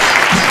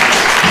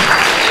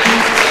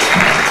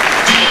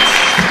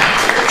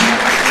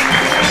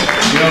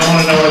 You don't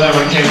want to know where that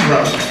one came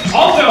from.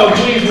 Also,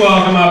 please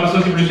welcome up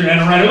associate producer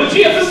and writer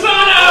Lucia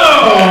Fasano!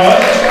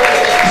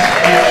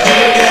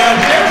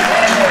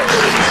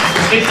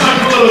 It's time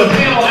for a little bit of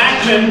panel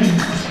action,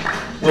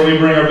 where we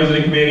bring our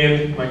visiting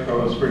comedian, my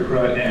co-host Rick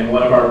Pruitt, and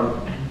one of our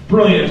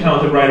brilliant and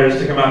talented writers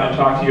to come out and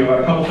talk to you about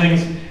a couple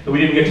things that we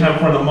didn't get time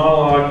for in the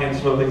monologue and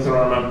some of the things that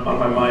are on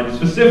my mind.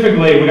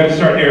 Specifically, we got to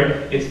start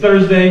here. It's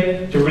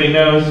Thursday, which everybody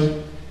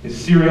knows is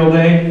Cereal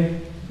Day.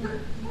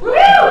 Woo!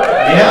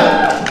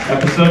 Yeah?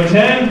 Episode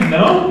 10,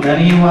 no?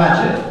 None of you watch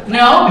it.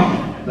 No?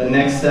 The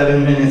next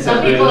 7 minutes Some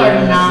are people really are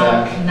gonna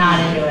not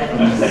suck. into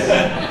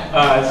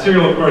it.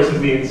 Serial, of course, is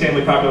the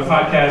insanely popular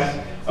podcast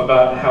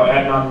about how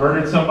Adnan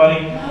murdered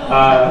somebody.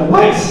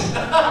 What?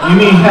 You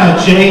mean how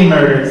Jay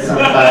murdered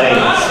somebody?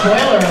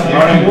 Spoiler alert.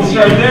 All right, we'll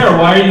start there.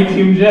 Why are you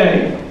Team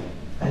J?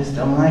 I just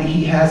don't like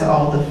he has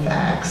all the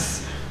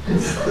facts.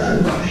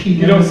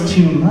 He knows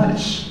too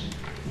much.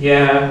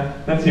 Yeah,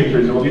 that seems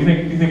reasonable. Do you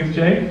think it's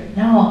Jay?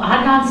 No,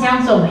 Adnan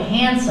sounds so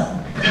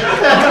handsome.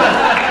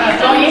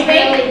 Don't you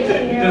think?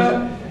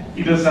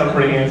 He does sound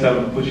pretty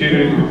handsome. What do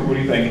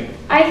you think?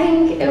 I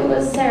think it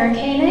was Sarah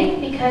Koenig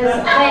because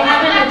they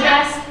haven't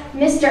addressed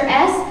Mr.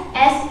 S.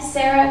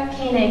 Sarah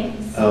Koenig.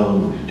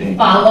 Oh, dang.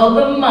 Follow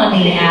the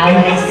money,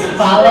 Alex.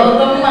 Follow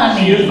the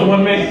money. She is the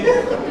one man.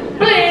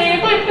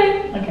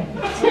 Okay.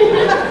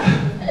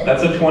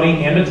 That's a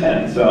 20 and a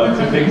 10, so it's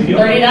a big deal.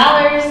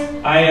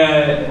 $30.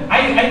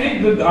 I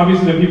think that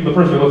obviously the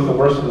person who looks the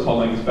worst in this whole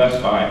thing is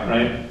Best Buy,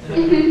 right?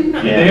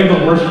 Yeah. They have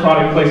the worst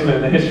product placement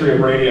in the history of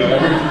radio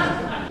ever.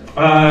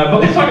 But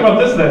let's talk about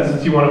this then,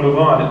 since you want to move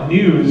on.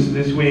 News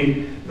this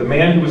week: the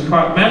man who was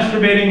caught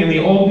masturbating in the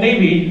Old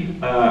Navy,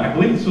 I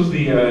believe this was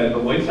the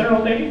Lloyd Center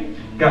Old Navy,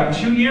 got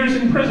 2 years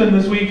in prison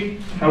this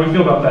week. How do we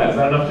feel about that? Is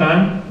that enough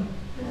time?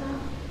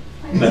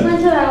 I just went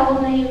to that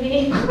Old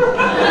Navy.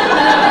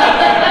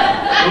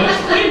 Well,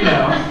 it's clean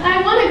now.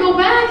 I want to go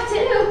back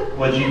too.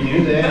 What'd you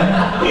do there?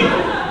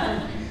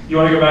 You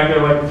want to go back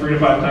there like 3 to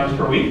 5 times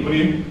per week? What do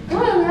you? I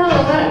don't know,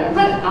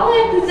 but all I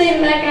have to say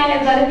to that guy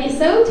is that if he's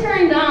so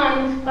turned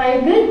on by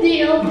a good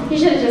deal, he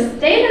should have just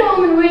stayed at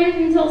home and waited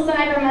until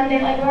Cyber Monday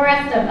like the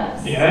rest of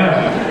us.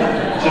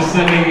 Yeah. Just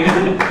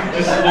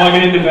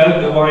logging into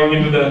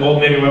the Old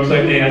Navy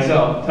website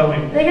ASL. Tell me.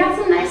 They got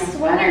some nice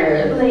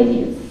sweater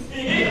ladies.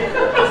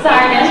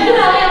 Sorry, guys.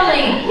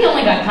 He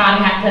only got caught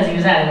because he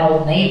was at an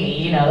Old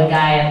Navy. You know, the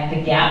guy at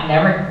the Gap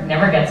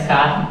never gets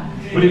caught.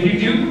 But if you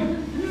do,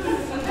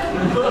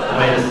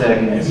 Wait a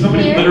second. Is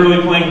somebody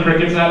literally playing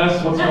crickets at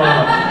us? What's going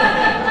on?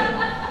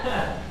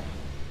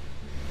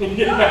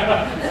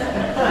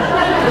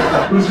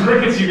 Who's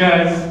crickets, you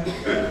guys?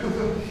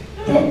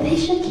 They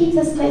should keep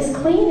this place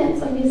clean.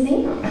 It's a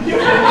museum. I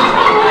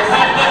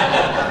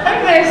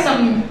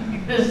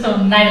think there's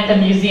some night at the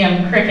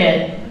museum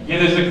cricket. Yeah,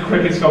 there's a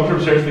cricket sculpture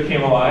upstairs that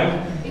came alive.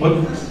 What?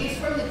 It's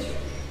from the tree.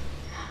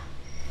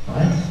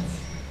 What?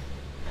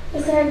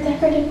 Is there a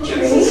decorative tree?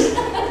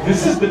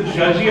 This is the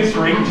judgiest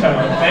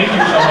ringtone. Thank you,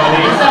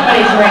 somebody.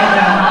 Somebody's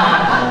ringtone,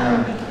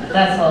 huh?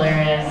 That's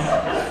hilarious.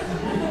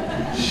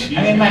 Jeez. I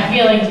mean, my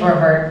feelings were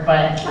hurt,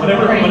 but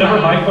Whenever pretty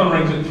funny. my phone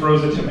rings, it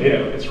throws a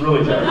tomato. It's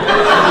really terrible.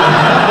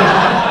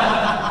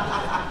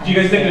 Do you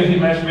guys think that if he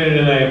masturbated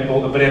in a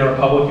Banana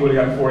Republic, he would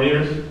have gotten 4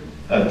 years?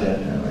 Oh,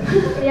 definitely.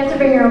 You have to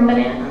bring your own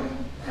banana.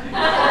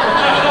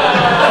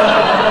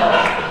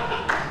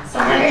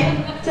 Sorry.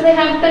 Do they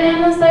have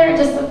bananas there or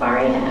just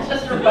safari hats?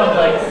 Just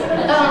Republics.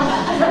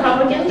 Oh,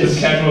 Republicans? Just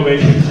casual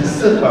bacon. Just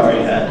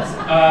safari hats.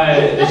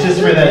 It's just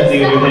for that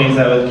dude who hangs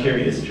out with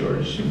Curious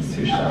George. She was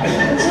too shy.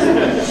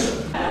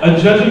 A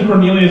judge in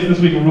Cornelius this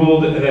week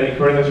ruled that a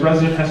Cornelius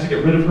resident has to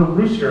get rid of her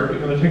rooster,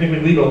 even though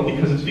technically legal,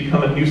 because it's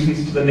become a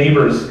nuisance to the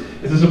neighbors.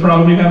 Is this a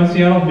problem you have in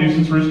Seattle?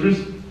 Nuisance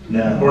roosters?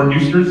 No. Or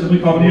noosters, as we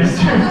call them here?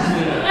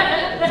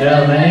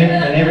 No, my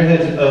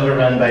neighborhood's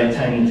overrun by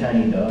tiny,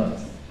 tiny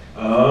dogs.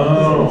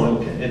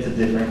 Oh. It's a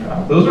different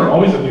problem. Those are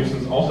always a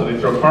nuisance also. They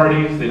throw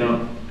parties, they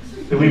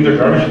leave their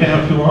garbage can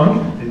out too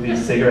long. They leave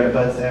cigarette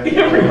butts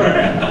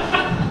Everywhere.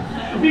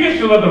 What do you guys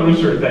feel about the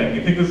rooster thing?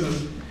 You think this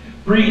is...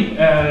 Bree,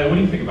 what do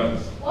you think about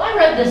this? Well, I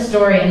read this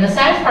story, and the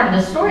saddest part of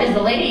the story is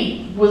the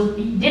lady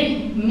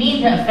didn't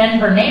mean to offend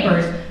her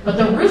neighbors, but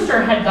the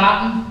rooster had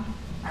gotten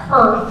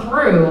her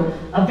through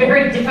a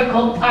very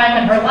difficult time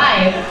in her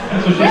life,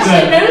 That's what she which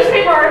said. the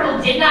newspaper article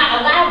did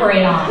not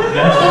elaborate on.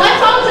 Yeah. So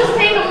let's all just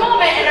take a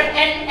moment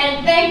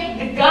and thank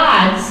the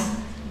gods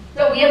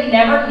that we have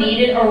never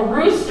needed a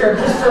rooster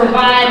to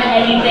survive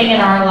anything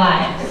in our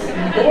lives.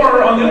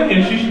 Or, on the other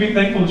hand, she should be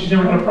thankful that she's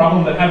never had a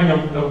problem that having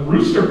a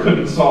rooster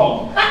couldn't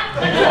solve.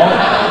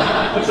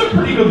 That's a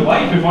pretty good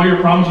life if all your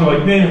problems are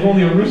like, man, if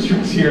only a rooster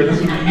was here, this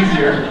would be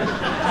easier.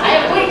 I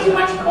have way too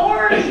much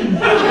corn. I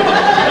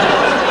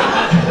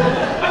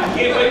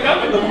can't wake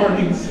up in the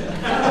mornings.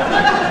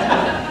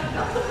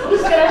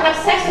 Who's gonna have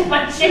sex with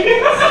my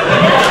chickens?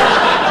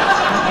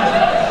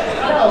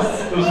 What else?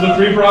 Those are the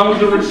 3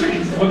 problems a rooster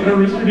gets. What can a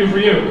rooster do for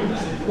you?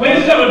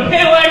 Ladies and gentlemen,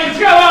 panel action,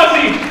 Scott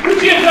Lassie,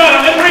 Lucia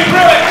Dunham, and Bree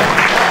Pruitt.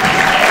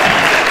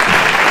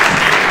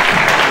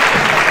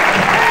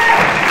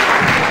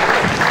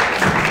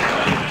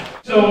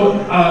 So,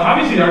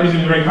 obviously the art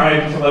museum is very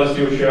kind to let us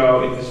do a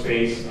show in this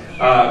space,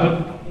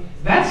 but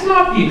that's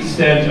not the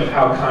extent of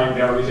how kind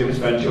the art museum has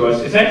been to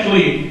us. It's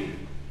actually,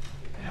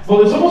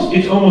 well,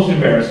 it's almost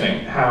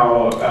embarrassing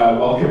how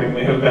welcoming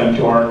they have been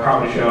to our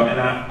comedy show, and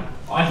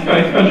I think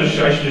I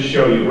should just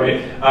show you, right?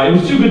 It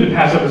was too good to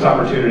pass up this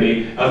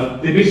opportunity.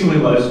 They basically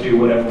let us do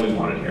whatever we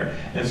wanted here.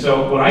 And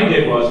so what I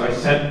did was I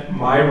sent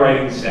my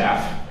writing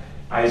staff,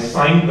 I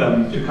assigned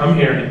them to come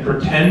here and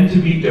pretend to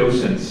be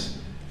docents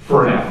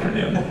for an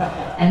afternoon.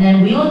 And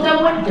then we looked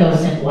up what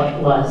docent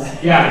was.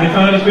 Yeah, and they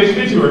found out it's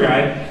basically a tour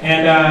guide,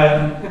 and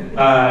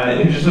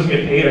it just doesn't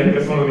get paid. I think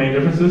that's one of the main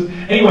differences.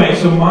 Anyway,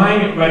 so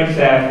my writing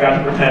staff got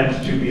to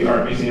pretend to be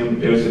art museum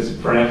docents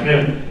for an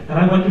afternoon, and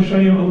I'd like to show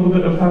you a little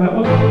bit of how that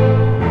looked.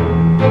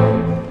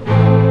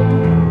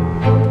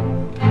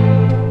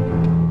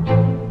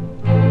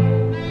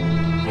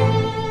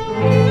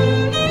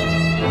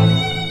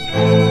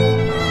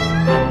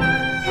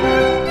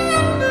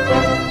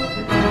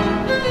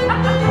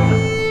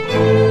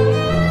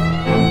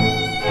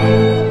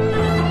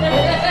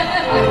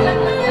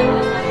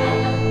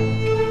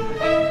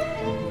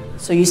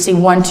 So you see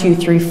 1, 2,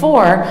 3,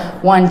 4,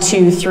 1,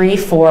 2, 3,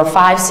 4,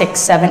 5, 6,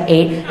 7,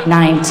 8,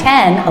 9,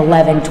 10,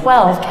 11,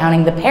 12,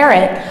 counting the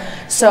parrot.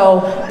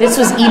 So this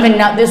was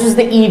this was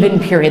the even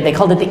period. They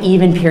called it the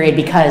even period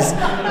because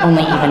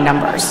only even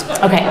numbers.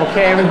 Okay.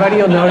 Okay, everybody,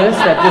 you'll notice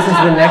that this is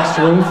the next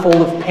room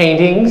full of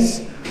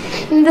paintings.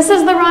 And this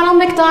is the Ronald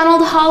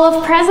McDonald Hall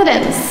of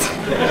Presidents.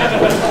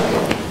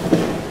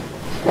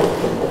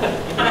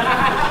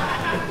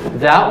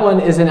 That one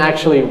isn't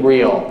actually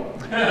real.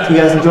 You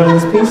guys enjoying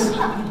this piece?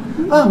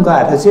 Oh, I'm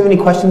glad. Do you have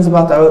any questions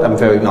about the art? I'm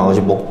very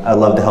knowledgeable. I'd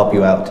love to help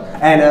you out.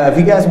 And if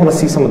you guys want to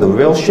see some of the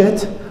real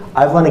shit,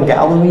 I've run a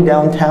gallery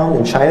downtown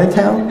in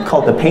Chinatown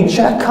called the Paint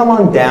Shack. Come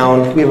on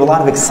down. We have a lot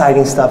of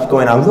exciting stuff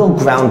going on, real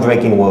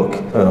groundbreaking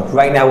work.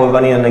 Right now we're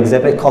running an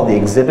exhibit called the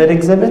Exhibit.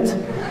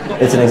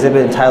 It's an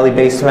exhibit entirely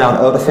based around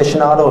Art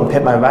Aficionado and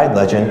Pit My Ride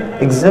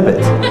legend, Exhibit.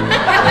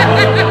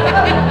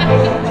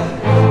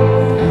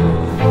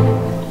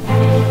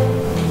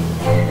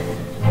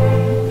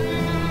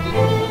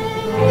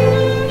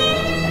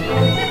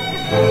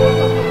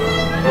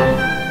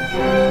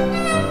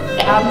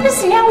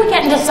 Now we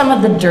get into some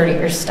of the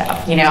dirtier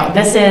stuff,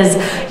 This is,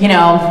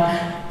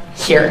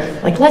 here.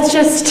 Like, let's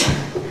just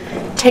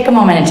take a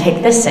moment and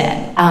take this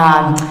in.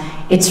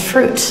 It's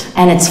fruit,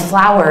 and it's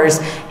flowers,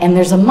 and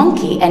there's a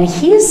monkey, and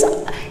he's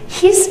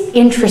he's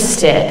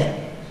interested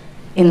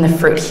in the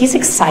fruit. He's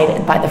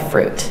excited by the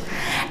fruit.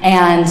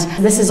 And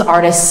this is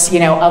artists,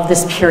 of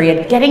this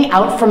period getting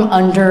out from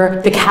under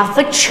the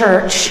Catholic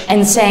Church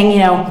and saying,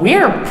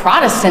 we're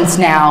Protestants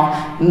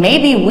now.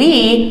 Maybe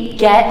we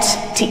get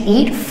to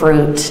eat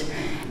fruit.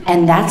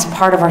 And that's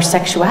part of our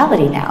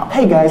sexuality now.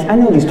 Hey guys, I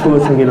know these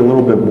tours can get a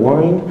little bit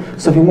boring,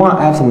 so if you want,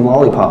 I have some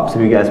lollipops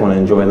if you guys want to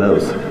enjoy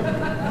those.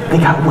 They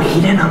got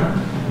weed in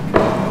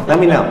them. Let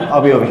me know.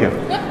 I'll be over here.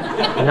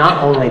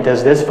 Not only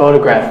does this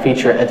photograph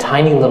feature a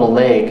tiny little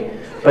leg,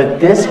 but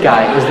this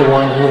guy is the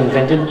one who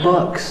invented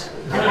books.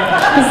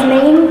 His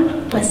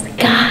name was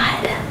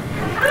God.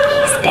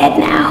 He's dead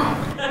now.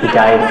 He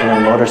died in a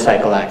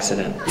motorcycle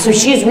accident. So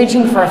she's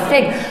reaching for a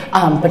fig,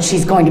 but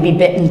she's going to be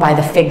bitten by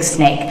the fig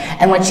snake.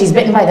 And when she's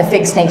bitten by the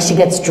fig snake, she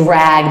gets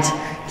dragged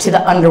to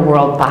the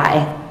underworld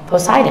by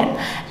Poseidon.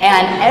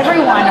 And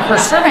everyone, her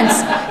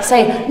servants,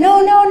 say,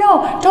 no,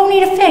 don't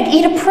eat a fig,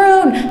 eat a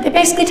prune. They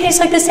basically taste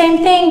like the same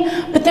thing,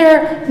 but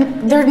they're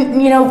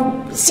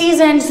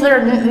seasoned, so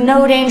they're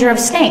no danger of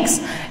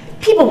snakes.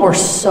 People were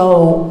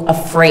so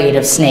afraid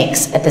of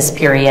snakes at this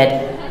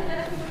period.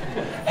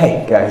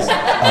 Hey guys,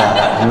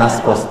 I'm not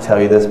supposed to tell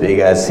you this, but you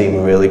guys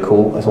seem really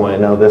cool. I just want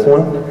to know this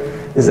one.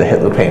 This is a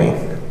Hitler painting.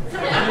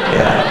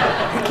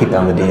 Yeah, keep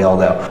on the DL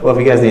though. Well,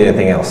 if you guys need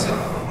anything else,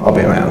 I'll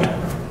be around.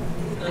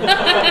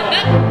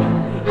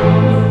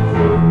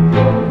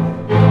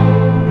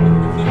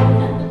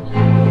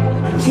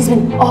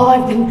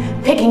 I've been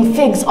picking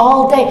figs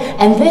all day.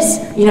 And this,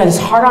 this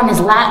heart on his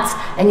lats,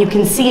 and you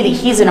can see that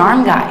he's an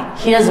arm guy.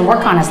 He doesn't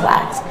work on his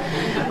lats.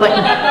 But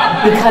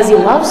because he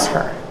loves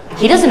her.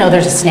 He doesn't know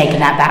there's a snake in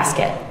that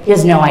basket. He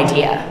has no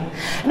idea.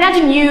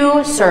 Imagine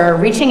you, sir,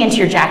 reaching into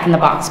your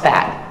Jack-in-the-Box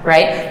bag,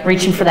 right?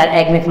 Reaching for that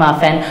Egg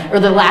McMuffin, or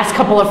the last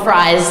couple of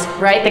fries,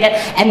 right?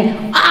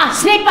 And,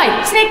 snake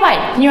bite, snake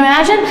bite. Can you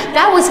imagine?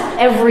 That was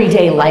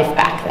everyday life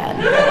back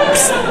then.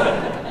 Psst,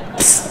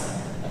 psst,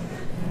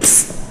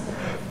 psst,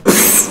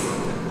 psst.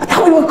 I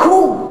thought we were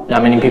cool.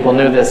 Not many people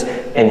knew this.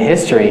 In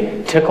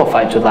history, tickle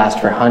fights would last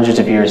for hundreds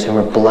of years and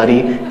were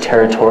bloody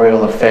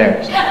territorial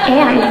affairs.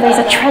 And there's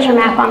a treasure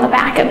map on the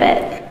back of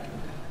it.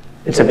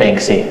 It's a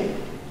Banksy.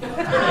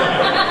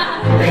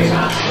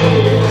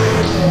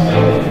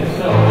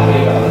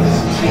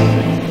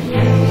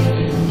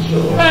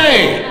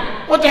 Hey,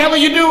 what the hell are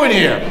you doing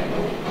here?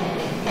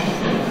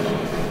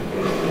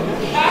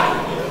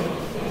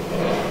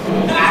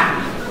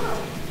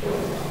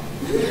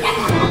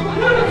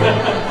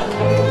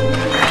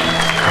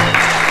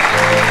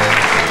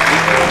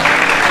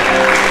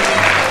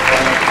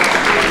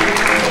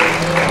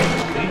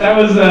 That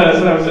was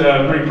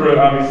pretty pro,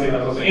 obviously.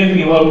 That was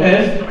Anthony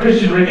Lopez,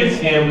 Christian Ricketts,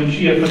 and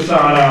Lucia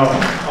Fasano.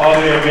 All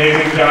did an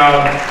amazing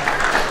job.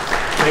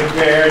 Nick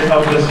Baird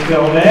helped us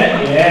film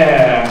it.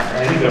 Yeah,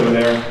 right, he's over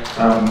there.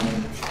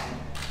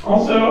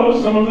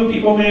 Also, some of the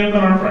people may have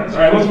been our friends. All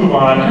right, let's move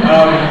on.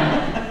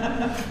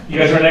 You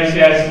guys, our next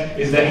guest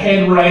is the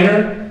head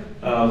writer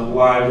of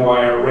Live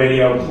Wire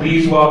Radio.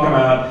 Please welcome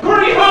out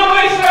Courtenay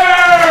Hameister!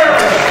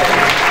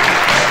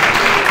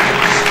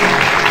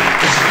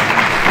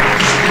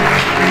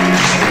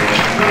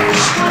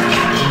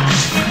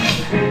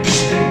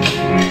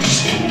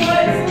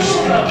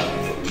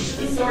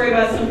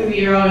 About something that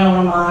you're all going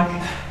to mock.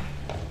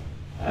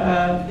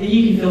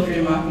 You can feel free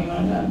to mock me when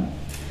I'm done.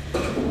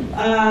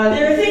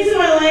 There are things in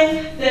my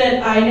life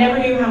that I never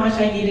knew how much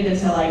I needed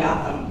until I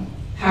got them.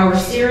 Power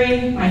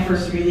steering, my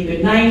first really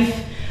good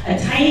knife, a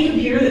tiny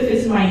computer that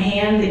fits in my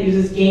hand that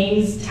uses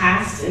games,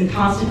 tasks, and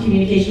constant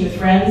communication with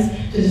friends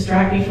to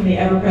distract me from the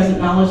ever-present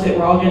knowledge that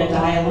we're all going to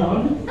die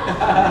alone.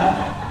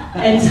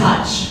 And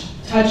touch.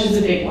 Touch is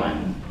a big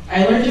one.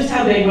 I learned just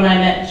how big when I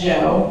met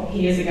Joe.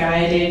 He is a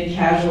guy I dated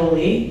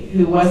casually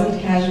who wasn't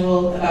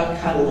casual about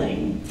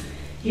cuddling.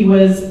 He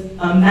was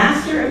a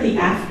master of the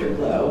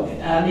afterglow.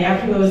 The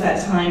afterglow is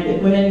that time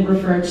that women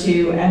refer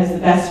to as the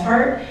best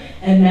part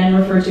and men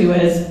refer to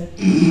as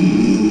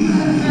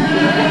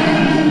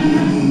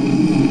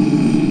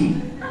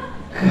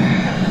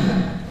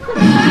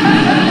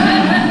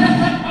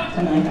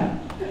something like that.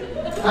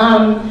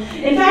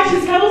 In fact,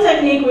 his cuddle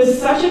technique was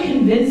such a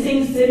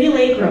convincing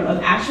simulacrum of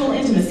actual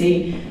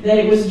intimacy that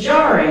it was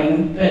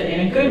jarring, but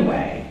in a good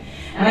way.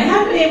 And I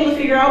hadn't been able to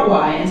figure out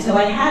why until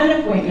I had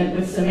an appointment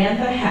with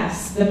Samantha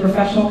Hess, the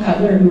professional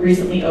cuddler who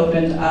recently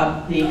opened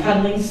up the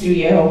cuddling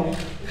studio,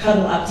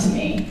 Cuddle Up to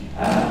Me,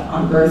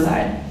 on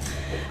Burnside.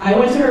 I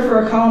went to her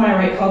for a column I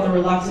write called The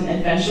Reluctant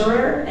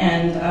Adventurer,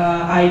 and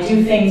I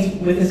do things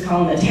with this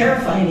column that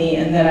terrify me,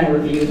 and then I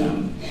review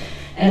them.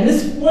 And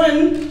this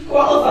one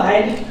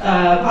qualified,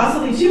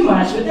 possibly too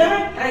much, but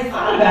then I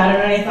thought about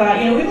it and I thought,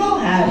 we've all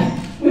had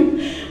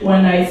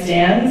one-night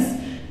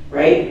stands,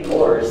 right? Of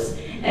course.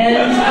 And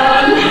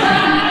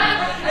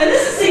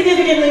this is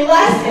significantly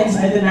less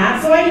intimate than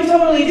that, so I can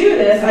totally do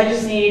this. I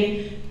just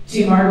need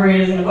 2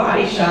 margaritas and a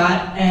body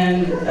shot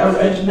and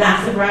a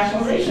massive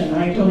rationalization, and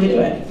I can totally do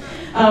it.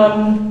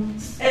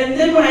 And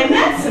then when I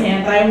met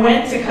Samantha, I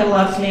went to Cuddle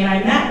Up to Me and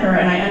I met her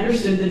and I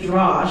understood the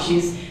draw.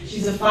 She's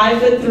She's a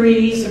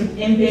 5'3", sort of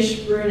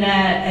impish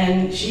brunette,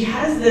 and she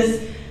has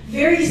this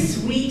very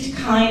sweet,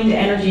 kind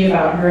energy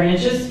about her, and it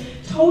just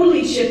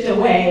totally chipped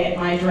away at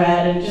my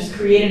dread and just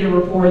created a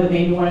rapport that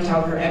made me want to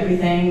tell her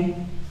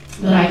everything.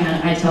 But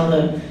I tell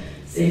the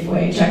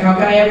Safeway checkout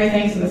guy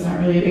everything, so that's not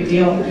really a big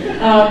deal.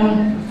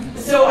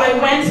 So I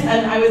went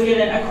and I was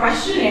given a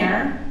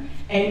questionnaire,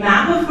 a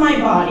map of my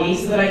body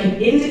so that I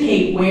could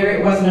indicate where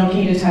it wasn't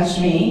okay to touch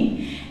me,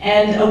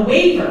 and a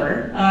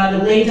waiver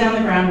that laid down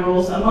the ground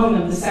rules. Among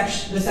them, the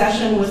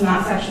session was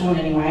not sexual in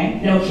any way,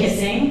 no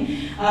kissing,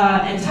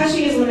 and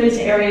touching is limited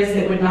to areas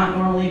that would not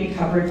normally be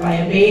covered by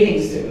a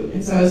bathing suit.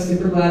 And so I was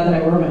super glad that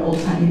I wore my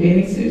old-timey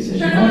bathing suit, so she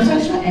could only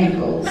touch my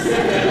ankles.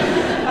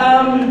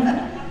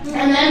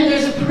 And then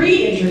there's a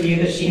pre-interview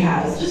that she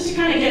has, just to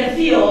kind of get a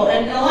feel.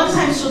 And a lot of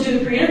times she'll do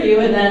the pre-interview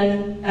and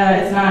then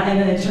it's not, and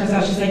then it turns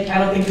out she's like, I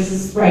don't think this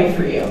is right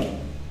for you.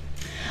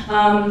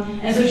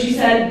 And so she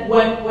said,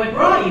 what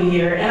brought you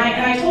here? And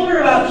I told her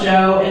about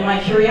Joe and my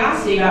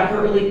curiosity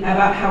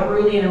about how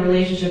early in a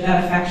relationship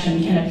that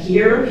affection can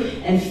appear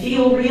and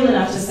feel real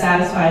enough to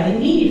satisfy the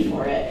need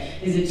for it.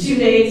 Is it 2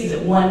 dates? Is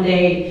it 1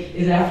 date?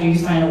 Is it after you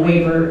sign a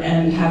waiver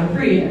and have a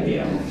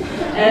pre-interview?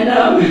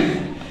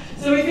 And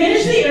so we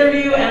finished the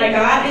interview and I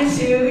got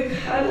into the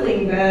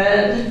cuddling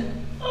bed.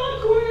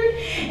 Awkward.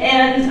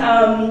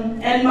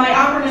 And my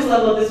awkwardness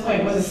level at this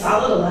point was a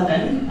solid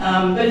 11,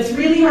 but it's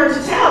really hard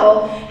to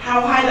tell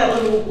how high that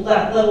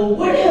level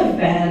would have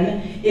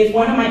been if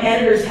one of my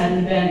editors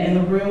hadn't been in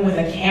the room with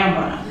a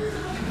camera.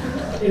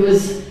 It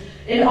was,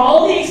 in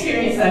all the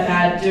experience I've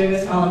had doing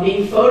this column,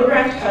 being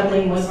photographed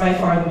cuddling was by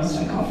far the most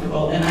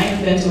uncomfortable, and I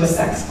have been to a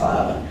sex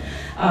club.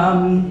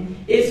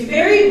 It's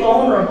very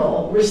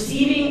vulnerable.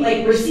 Receiving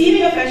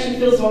affection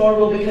feels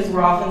vulnerable because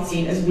we're often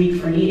seen as weak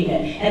for needing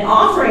it. And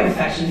offering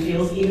affection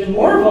feels even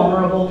more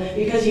vulnerable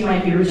because you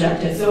might be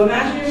rejected. So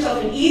imagine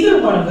yourself in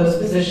either one of those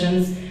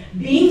positions,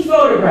 being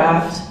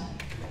photographed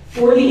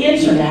for the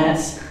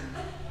internet,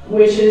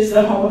 which is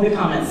the home of the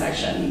comment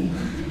section.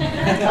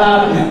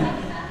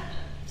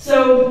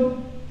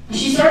 So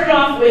she started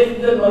off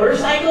with the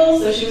motorcycle,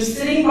 so she was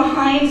sitting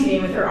behind me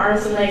with her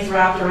arms and legs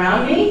wrapped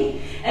around me.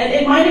 And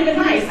it might have been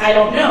nice, I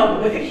don't know,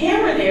 but with a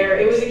camera there,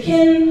 it was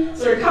akin,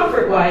 sort of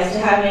comfort-wise, to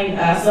having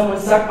someone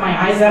suck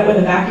my eyes out with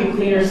a vacuum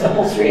cleaner's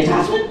upholstery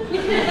attachment.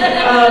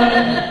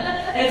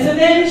 And so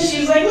then she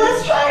was like,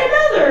 let's try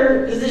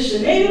another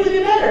position, maybe it'll be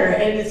better.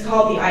 And it's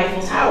called the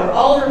Eiffel Tower.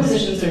 All of her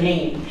positions are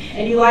named.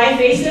 And you lie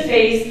face to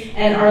face,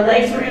 and our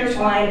legs were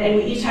intertwined, and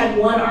we each had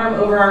one arm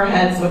over our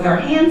heads with our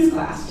hands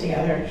clasped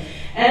together.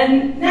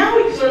 And now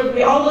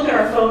we all look at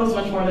our phones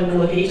much more than we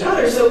look at each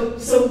other. So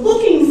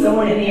looking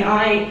someone in the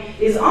eye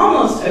is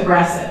almost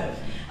aggressive.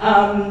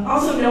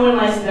 Also, no one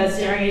lies in bed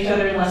staring at each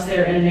other unless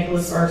they're in a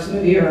Nicholas Sparks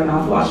movie or a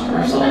mouthwash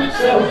commercial.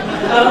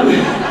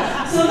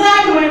 So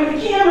that combined with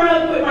the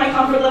camera put my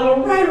comfort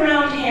level right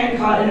around hand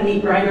caught in a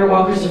meat grinder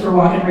while Christopher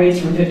Walken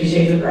reads from 50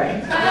 Shades of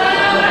Grey.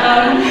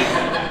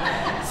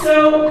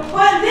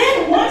 But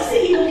then once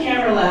the evil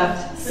camera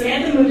left,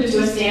 Samantha moved into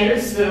a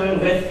standard spoon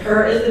with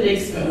her as the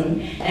big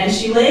spoon, and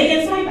she lay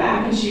against my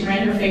back and she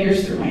ran her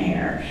fingers through my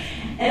hair.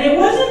 And it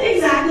wasn't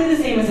exactly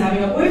the same as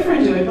having a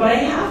boyfriend do it, but I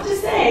have to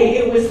say,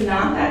 it was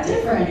not that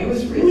different. It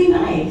was really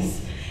nice.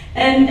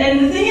 And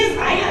the thing is,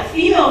 I have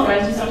female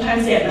friends who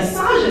sometimes get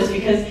massages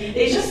because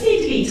they just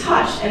need to be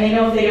touched, and they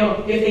know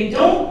if they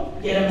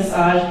don't get a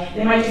massage,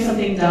 they might do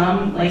something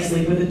dumb, like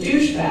sleep with a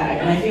douchebag.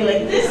 And I feel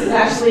like this is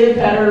actually a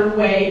better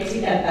way to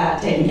get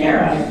that taken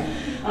care of.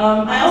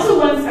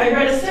 I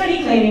read a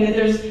study claiming that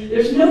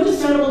there's no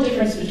discernible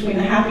difference between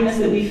the happiness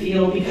that we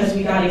feel because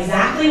we got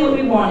exactly what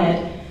we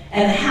wanted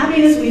and the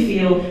happiness we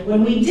feel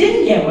when we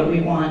didn't get what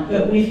we want,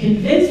 but we've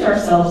convinced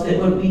ourselves that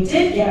what we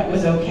did get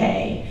was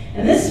okay.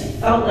 And this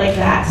felt like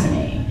that to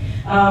me.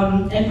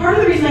 And part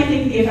of the reason I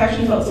think the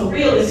affection felt so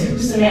real is who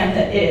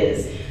Samantha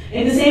is.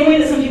 In the same way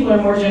that some people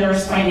are more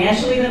generous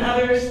financially than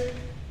others,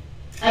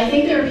 I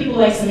think there are people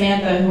like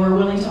Samantha who are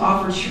willing to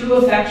offer true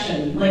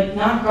affection, like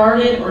not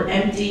guarded or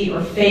empty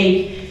or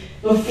fake,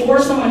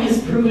 before someone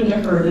has proven to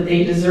her that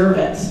they deserve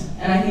it.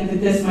 And I think that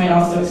this might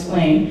also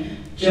explain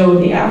Joe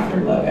the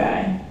Afterglow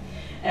guy.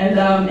 And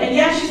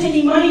yeah, she's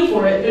taking money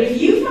for it, but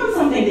if you found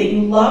something that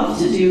you loved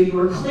to do, you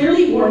were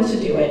clearly born to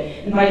do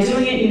it, and by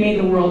doing it you made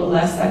the world a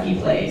less sucky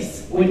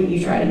place, wouldn't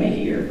you try to make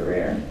it your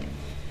career?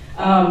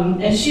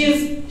 And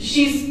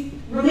she's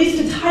released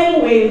a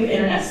tidal wave of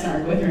internet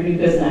snark with her new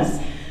business.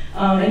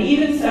 And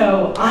even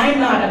so, I'm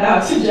not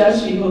about to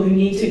judge people who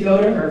need to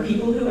go to her.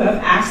 People who have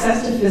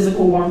access to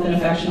physical warmth and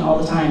affection all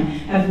the time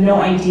have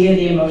no idea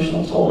the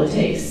emotional toll it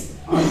takes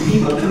on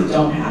people who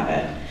don't have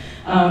it.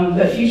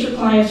 But future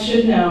clients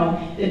should know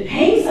that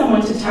paying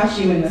someone to touch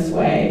you in this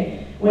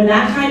way, when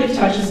that kind of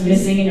touch is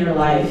missing in your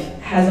life,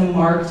 has a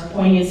marked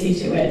poignancy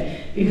to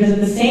it, because at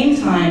the same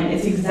time,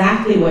 it's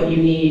exactly what you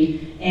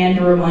need and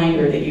a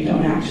reminder that you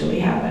don't actually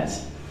have it.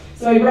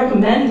 So I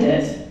recommend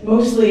it,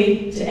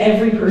 mostly to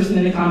every person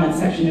in the comments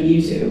section of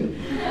YouTube.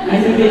 I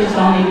think they just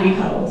all need to be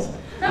cuddled.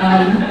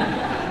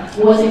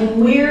 Was it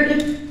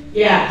weird?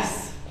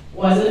 Yes.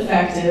 Was it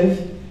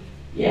effective?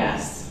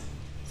 Yes.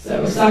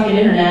 So suck it,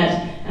 internet,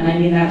 and I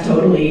mean that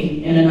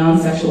totally in a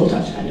non-sexual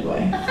touch kind of way.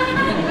 Ladies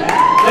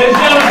and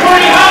gentlemen,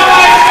 Courtenay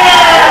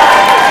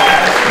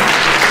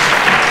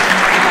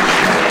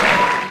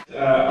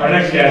Hameister! Our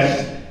next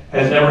guest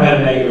has never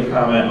had a negative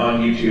comment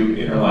on YouTube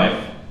in her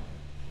life.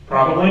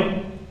 Probably?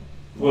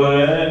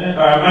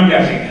 I'm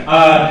guessing.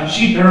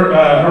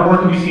 Her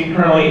work can be seen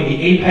currently in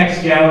the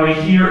Apex Gallery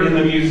here in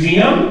the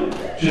museum,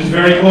 which is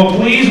very cool.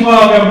 Please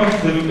welcome,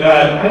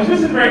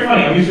 this is very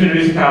funny, I'm used to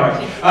introducing comics.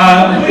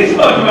 Please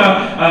welcome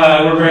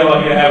out, we're very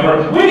lucky to have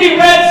her, Wendy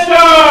Red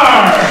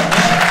Star!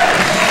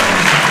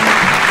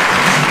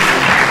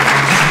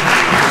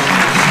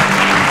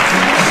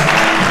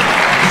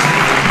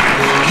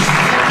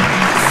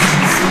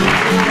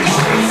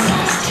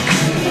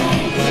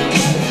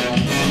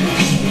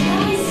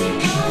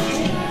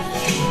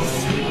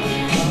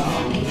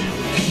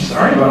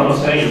 Sorry about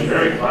almost saying you're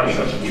very funny,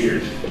 that's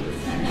weird.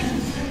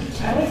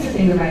 I like to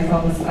think of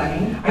myself as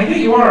funny. I think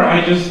you are.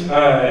 I've just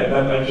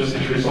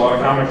introduced a lot of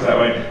comics that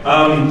way.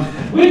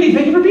 Wendy,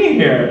 thank you for being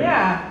here.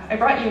 Yeah, I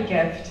brought you a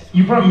gift.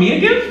 You brought me a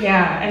gift?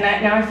 Yeah, and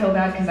now I feel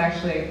bad because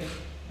actually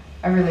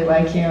I really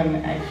like you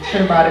and I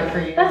should have brought it for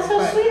you. That's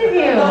so sweet of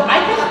you.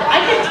 I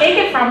could take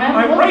it from him.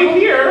 I'm right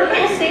here.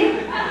 We'll see.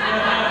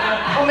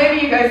 Well,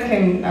 maybe you guys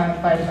can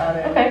fight about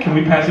it. Okay. Can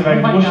we pass it back?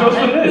 Oh my Well, show us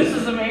God. what it is.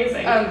 This is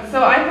amazing.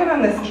 So I've been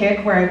on this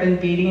kick where I've been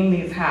beating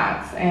these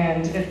hats,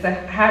 and it's a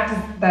hat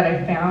that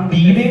I found.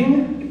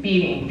 Beating?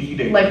 Beating.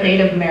 Beating. Like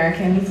Native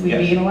Americans, we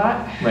Yes. beat a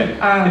lot. Right.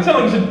 It's not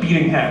like you said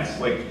beating hats.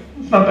 Like,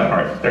 it's not that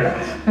hard. They're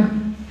hats.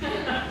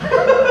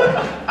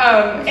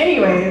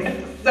 Anyways,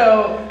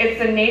 so it's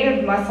a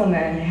Native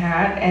Muscleman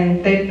hat,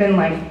 and they've been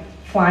like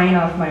flying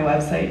off my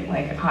website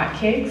like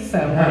hotcakes, so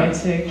I wanted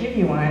to give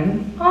you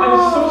one. That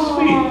is so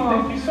sweet.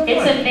 Thank you so much.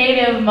 It's a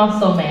native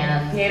muscle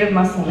man. Native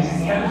Muscleman,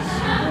 yeah.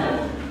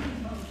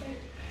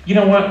 You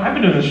know what? I've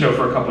been doing this show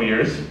for a couple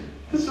years.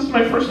 This is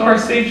my first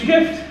on-stage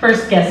gift.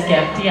 First guest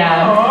gift,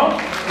 yeah. Aww.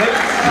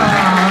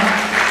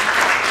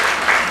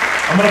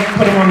 I'm going to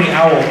put him on the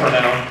owl for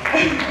now.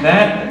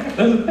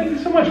 Thank you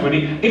so much,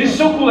 Wendy. It is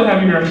so cool to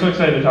have you here. I'm so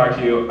excited to talk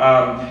to you.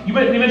 You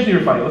mentioned you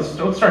were funny.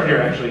 Let's start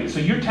here, actually. So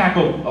you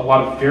tackle a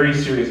lot of very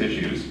serious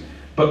issues,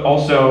 but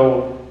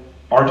also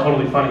are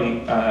totally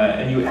funny.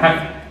 And you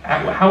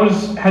how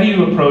do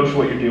you approach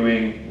what you're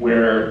doing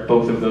where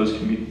both of those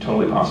can be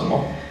totally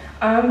possible?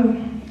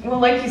 Well,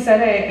 like you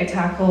said, I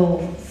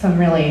tackle some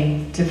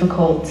really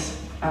difficult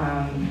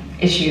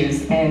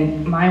issues,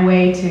 and my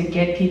way to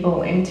get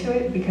people into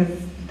it, because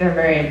they're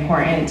very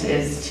important,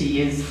 is to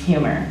use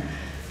humor.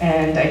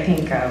 And I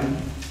think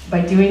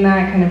by doing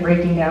that, kind of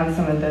breaking down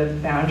some of the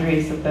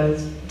boundaries of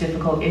those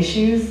difficult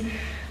issues,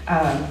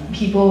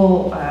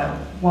 people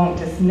won't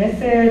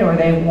dismiss it, or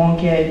they won't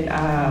get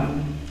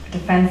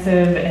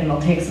defensive, and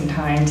they'll take some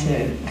time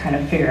to kind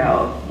of figure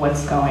out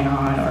what's going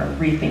on or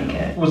rethink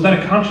it. Was that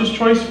a conscious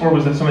choice, or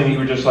was that something that you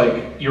were just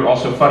like, you're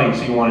also funny,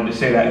 so you wanted to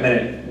say that, and then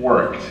it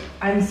worked?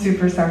 I'm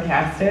super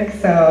sarcastic,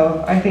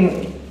 so I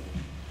think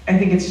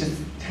it's just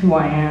who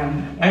I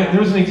am. There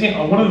was an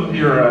example, one of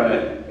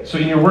your, so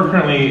in your work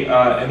currently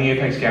in the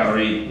Apex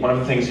Gallery, one of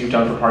the things you've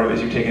done for part of it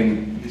is you've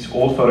taken these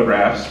old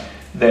photographs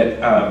that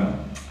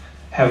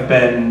have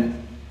been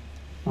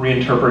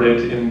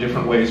reinterpreted in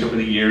different ways over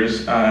the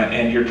years,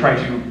 and you're trying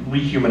to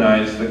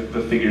rehumanize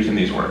the figures in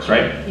these works,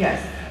 right?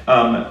 Yes.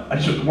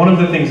 One of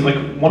the things, like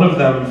one of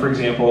them, for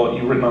example,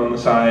 you've written on the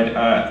side,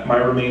 my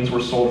remains were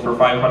sold for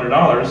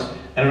 $500,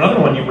 and another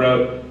one you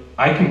wrote,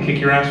 I can kick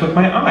your ass with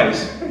my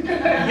eyes.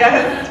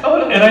 Yes,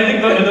 totally. And I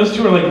think and those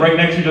two are like right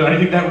next to each other. I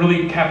think that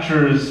really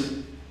captures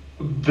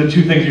the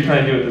two things you're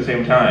trying to do at the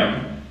same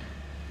time.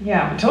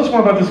 Yeah. Tell us more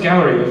about this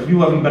gallery. If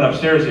you haven't been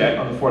upstairs yet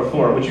on the 4th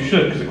floor, which you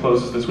should because it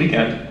closes this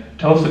weekend,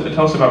 tell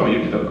us about what you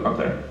did up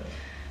there.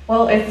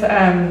 Well, it's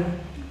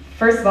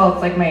first of all,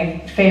 it's like my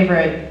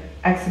favorite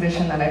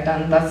exhibition that I've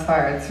done thus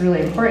far. It's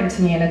really important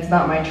to me, and it's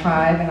about my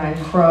tribe, and I'm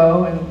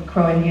Crow, and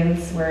Crow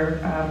Indians were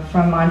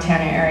from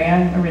Montana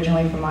area,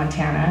 originally from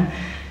Montana,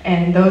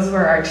 and those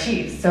were our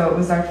chiefs. So it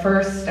was our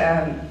first,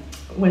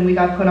 when we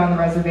got put on the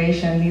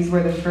reservation, these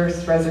were the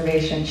first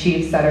reservation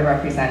chiefs that are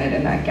represented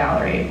in that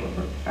gallery.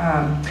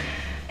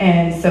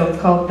 And so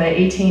it's called the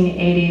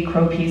 1880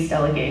 Crow Peace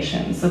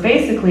Delegation. So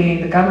basically,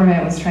 the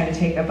government was trying to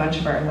take a bunch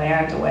of our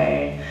land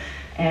away,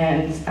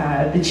 and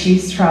the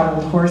chiefs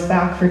traveled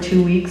horseback for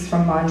 2 weeks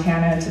from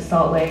Montana to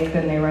Salt Lake.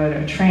 Then they rode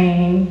a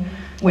train,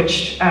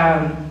 which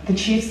the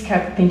chiefs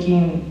kept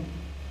thinking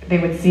they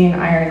would see an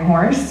iron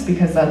horse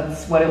because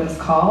that's what it was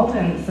called.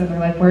 And so they're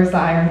like, where's the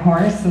iron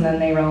horse? And then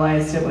they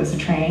realized it was a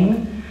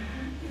train.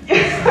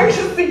 I was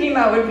just thinking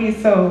that would be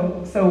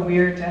so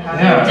weird to have.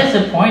 Yeah.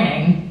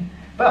 Disappointing.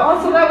 But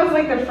also that was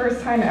like the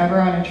first time ever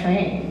on a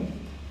train.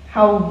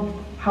 How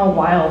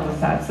wild was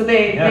that? So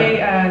they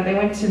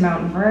went to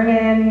Mount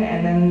Vernon,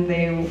 and then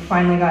they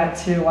finally got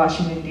to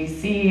Washington,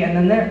 D.C., and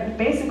then they're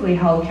basically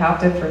held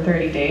captive for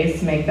 30 days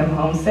to make them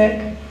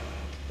homesick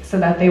so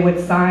that they would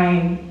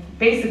sign.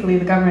 Basically,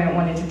 the government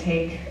wanted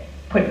to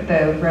put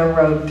the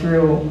railroad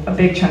through a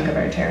big chunk of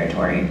our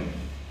territory.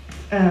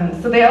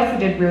 So they also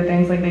did weird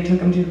things, like they took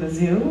them to the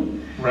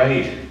zoo.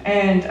 Right.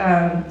 And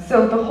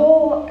so the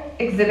whole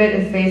exhibit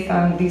is based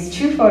on these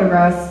 2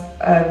 photographs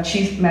of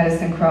Chief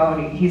Medicine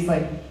Crow. He's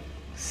like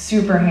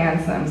super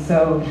handsome,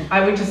 so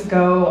I would just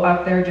go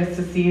up there just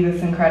to see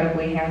this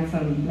incredibly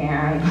handsome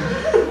man.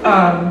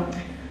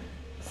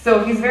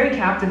 So he's very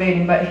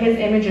captivating, but his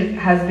image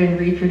has been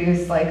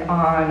reproduced like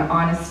on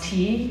Honest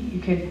Tea.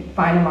 You could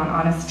find him on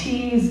Honest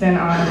Tea. He's been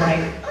on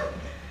like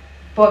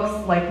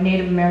books like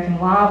Native American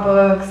law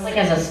books. Like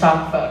as a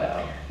stock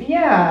photo.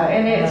 Yeah,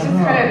 and it's just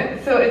kind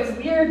of, so it's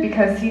weird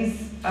because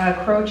he's a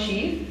Crow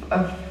chief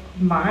of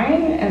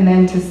mine, and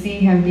then to see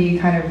him be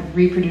kind of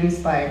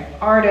reproduced by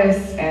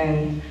artists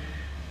and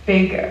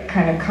big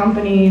kind of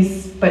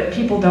companies, but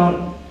people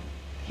don't,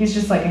 he's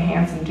just like a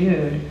handsome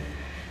dude.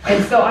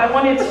 And so I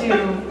wanted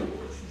to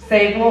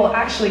say, well,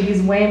 actually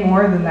he's way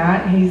more than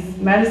that. He's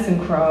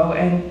Medicine Crow,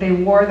 and they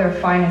wore their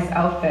finest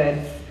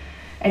outfits,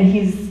 and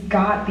he's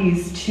got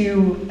these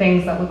 2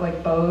 things that look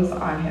like bows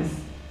on his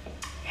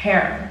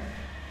hair.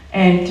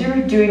 And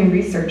through doing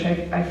research,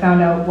 I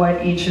found out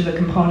what each of the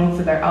components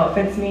of their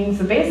outfits mean.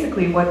 So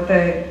basically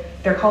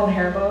they're called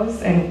hair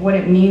bows, and what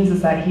it means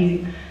is that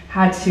he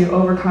had to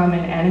overcome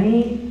an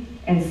enemy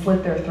and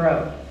slit their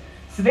throat.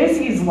 So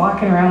basically he's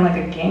walking around like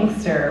a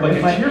gangster. Like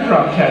with a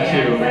teardrop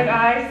tattoo. Like,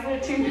 I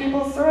slit 2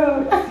 people's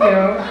throats, you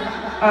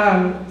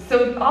know.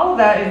 So all of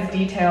that is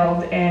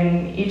detailed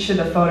in each of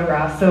the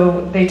photographs.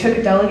 So they took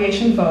a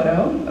delegation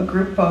photo, a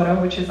group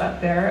photo, which is up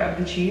there of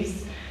the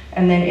chiefs,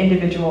 and then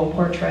individual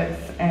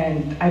portraits,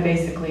 and I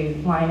basically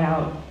line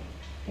out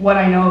what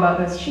I know about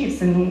those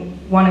chiefs. And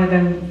one of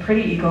them,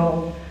 Pretty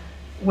Eagle,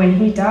 when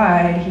he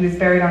died, he was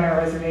buried on a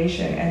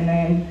reservation, and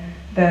then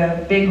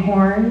the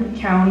Bighorn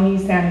County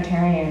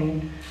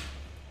Sanitarian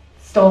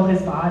stole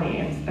his body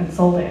and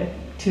sold it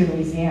to a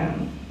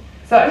museum.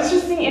 So I was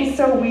just thinking, it's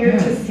so weird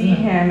to see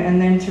him,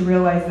 and then to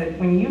realize that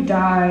when you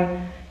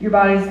die, your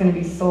body is going to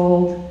be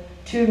sold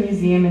to a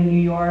museum in New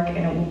York, and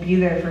it will be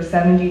there for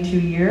 72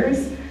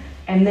 years.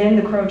 And then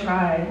the Crow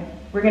tribe,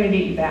 we're going to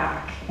get you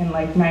back in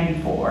like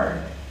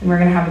 94, and we're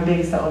going to have a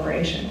big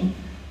celebration.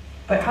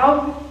 But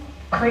how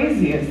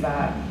crazy is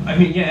that? I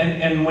mean, yeah,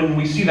 and when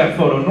we see that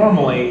photo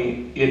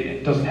normally,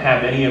 it doesn't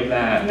have any of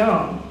that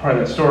part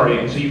of that story.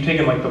 And so you've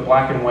taken like the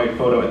black and white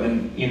photo, and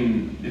then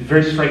in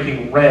very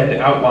striking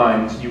red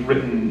outlines, you've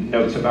written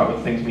notes about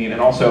what things mean, and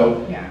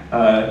also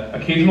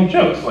occasional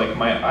jokes, like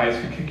my eyes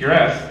could kick your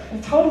ass.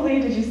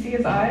 Totally, did you see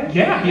his eyes?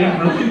 Yeah, he had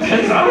really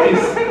intense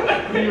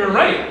eyes. You were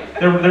right.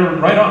 They're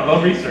right on,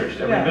 well researched,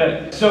 every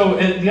bit. So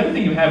the other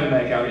thing you have in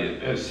that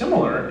gallery,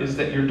 similar, is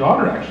that your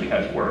daughter actually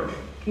has work.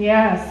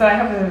 Yeah, so I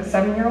have a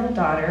 7-year-old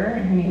daughter,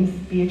 and her name's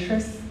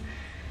Beatrice.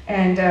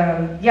 And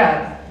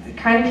it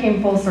kind of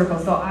came full circle.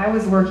 So I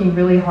was working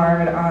really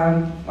hard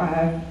on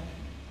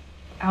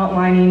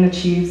outlining the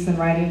chiefs and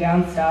writing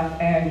down stuff,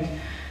 and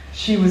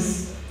she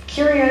was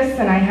curious,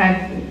 and I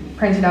had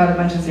printed out a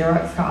bunch of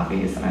Xerox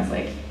copies, and I was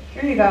like,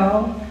 here you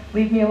go,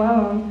 leave me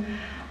alone.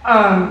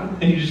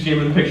 And you just gave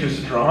her the pictures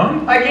to draw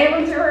on? I gave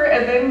them to her,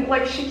 and then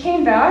like she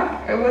came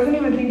back. I wasn't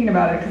even thinking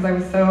about it because I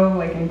was so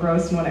like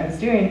engrossed in what I was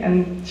doing,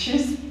 and she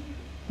just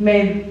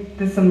made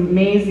this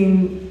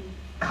amazing,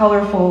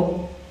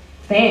 colorful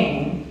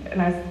thing.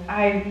 And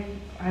I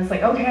was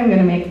like, okay, I'm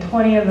gonna make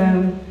 20 of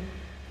them,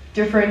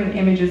 different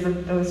images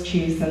of those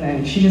chiefs, and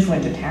then she just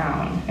went to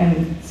town,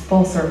 and it's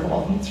full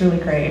circle. It's really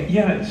great.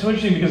 Yeah, it's so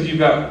interesting because you've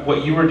got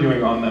what you were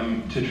doing on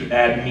them to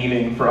add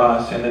meaning for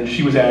us, and then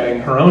she was adding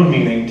her own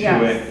meaning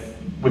to it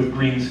with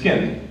green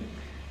skin.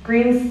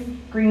 Green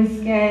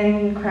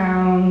skin,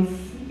 crowns,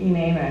 you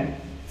name it.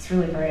 It's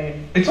really great.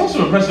 It's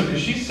also impressive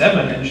because she's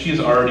 7 and she's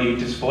already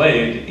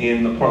displayed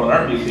in the Portland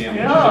Art Museum,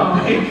 which is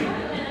a big...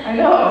 I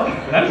know.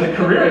 That is a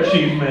career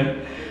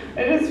achievement.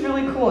 It is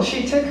really cool.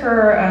 She took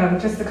her,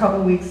 just a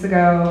couple weeks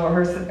ago,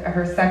 her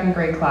 2nd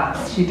grade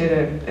class, she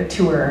did a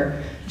tour.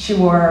 She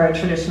wore a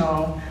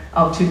traditional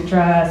elk tooth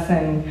dress,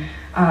 and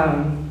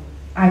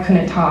I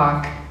couldn't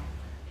talk.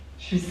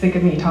 She was sick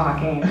of me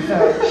talking.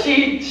 So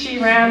she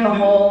ran the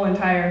whole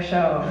entire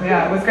show.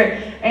 Yeah, it was great.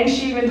 And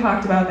she even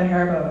talked about the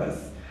hair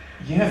bows.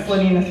 Yeah.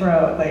 Slitting the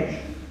throat, like,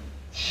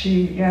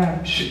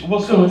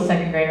 well, so coolest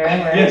 2nd grader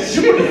ever. Yes,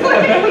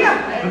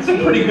 that's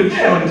a pretty good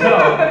show and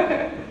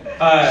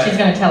tell. She's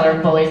gonna tell her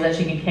bullies that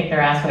she can kick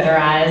their ass with her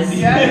eyes.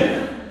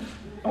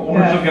 Or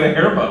she'll get a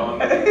hair bow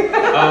on.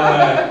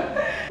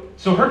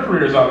 So her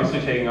career is obviously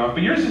taking off,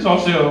 but yours is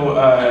also,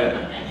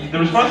 the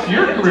response to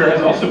your career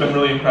has also been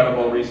really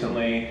incredible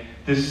recently,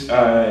 this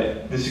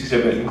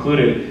exhibit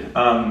included.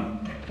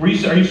 Are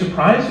you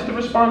surprised at the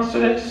response to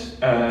this?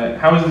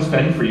 How has this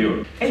been for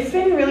you? It's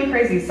been really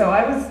crazy. So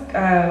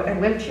I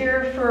lived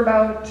here for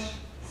about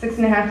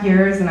 6.5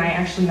 years, and I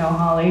actually know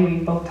Holly. We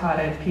both taught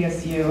at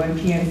PSU and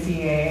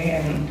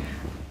PNCA, and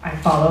I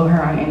follow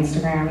her on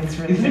Instagram. It's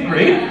really Isn't it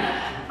great?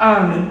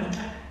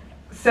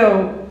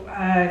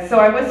 So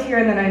I was here,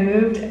 and then I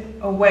moved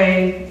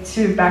away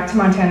back to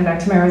Montana, back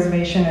to my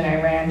reservation, and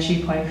I ran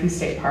Chief Planku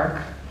State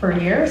Park for a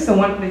year. So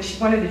one of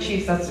the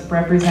chiefs that's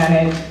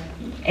represented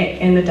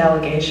in the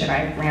delegation,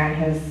 I ran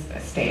his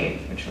estate,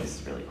 which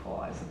was really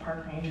cool. I was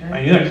park ranger.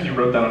 I knew that because you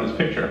wrote that on his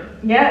picture.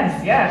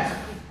 Yes, yes.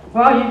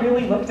 Wow, you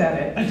really looked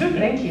at it. I did.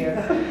 Thank you.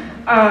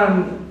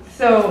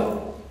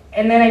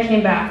 And then I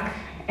came back,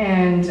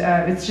 and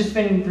it's just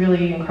been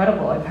really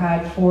incredible. I've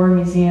had 4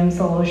 museum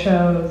solo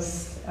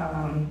shows.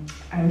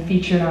 I'm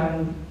featured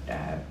on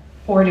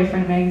 4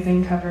 different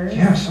magazine covers.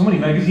 Yeah, so many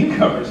magazine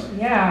covers.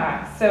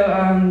 Yeah,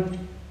 so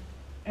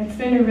it's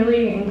been a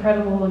really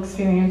incredible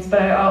experience.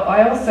 But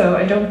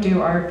I don't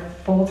do art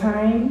full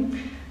time.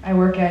 I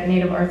work at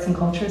Native Arts and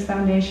Cultures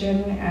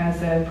Foundation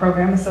as a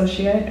program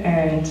associate,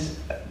 and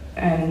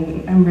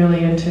I'm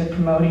really into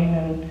promoting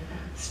and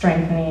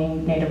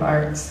strengthening Native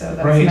arts, so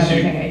that's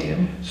another thing I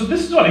do. So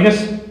this is what, I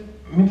guess,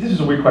 I mean, this is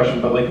a weird question,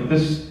 but like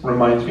this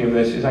reminds me of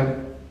this,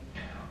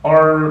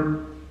 are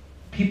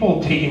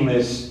people taking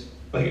this,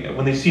 like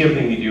when they see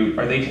everything you do,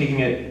 are they taking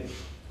it,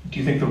 do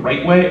you think the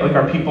right way? Like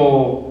are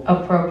people...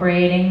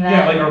 Appropriating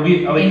that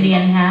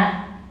Indian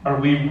hat? Are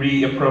we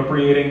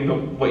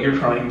reappropriating what you're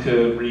trying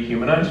to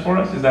rehumanize for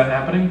us? Is that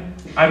happening?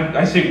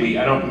 I say we,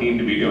 I don't mean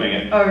to be doing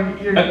it. Oh,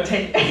 you're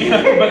taking...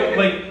 Yeah, but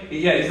like,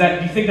 yeah,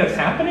 do you think that's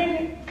happening?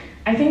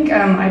 I think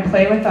I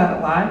play with that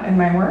a lot in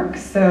my work,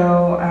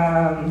 so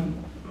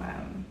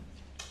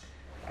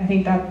I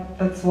think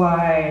that's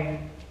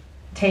why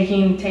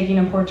taking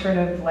a portrait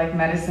of like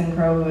Medicine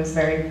Crow, who is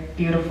very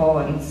beautiful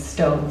and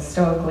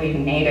stoically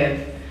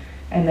native,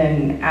 and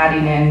then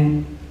adding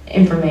in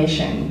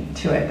information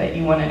to it that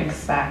you wouldn't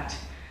expect.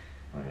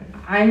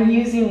 I'm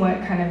using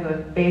what kind of the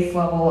base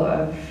level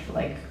of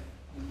like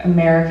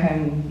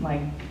American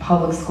like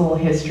public school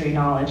history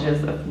knowledge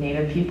is of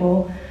Native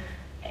people,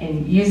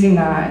 and using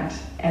that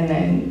and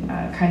then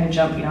kind of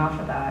jumping off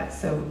of that.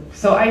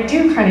 So I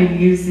do kind of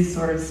use these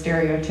sort of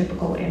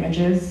stereotypical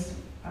images,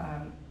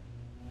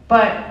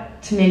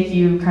 but to make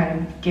you kind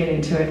of get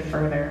into it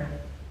further,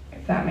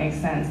 if that makes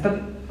sense.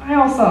 But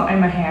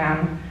I'm a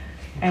ham,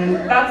 and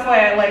that's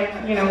why I like,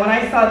 when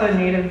I saw the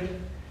Native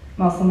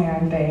muscle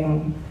man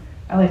thing,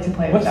 I like to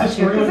play with that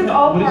too, because it's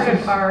all part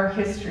of our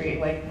history.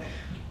 Like,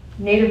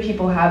 Native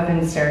people have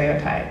been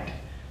stereotyped,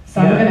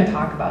 so I'm going to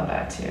talk about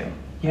that too.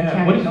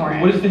 Yeah, what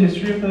is the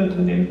history of the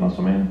Native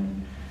muscle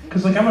man?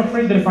 Because like I'm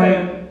afraid that if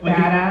badass,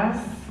 I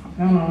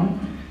don't know.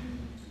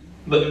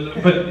 But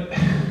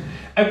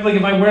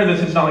if I wear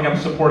this, it's not like I'm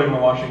supporting the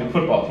Washington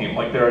football team.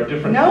 Like there are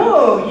different.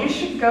 No, you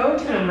should go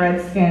to the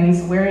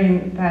Redskins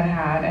wearing that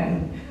hat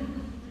and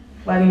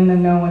letting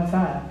them know what's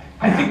up.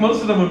 I think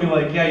most of them would be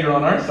like, yeah, you're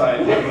on our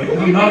side. I'm like,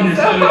 I'm not on your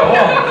side at all.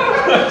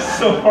 I'm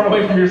so far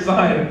away from your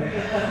side.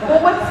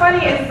 Well, what's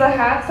funny is the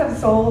hats have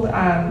sold.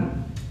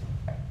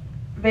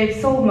 They've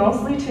sold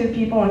mostly to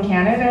people in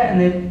Canada,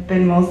 and they've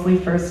been mostly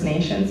First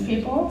Nations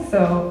people.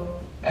 So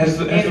has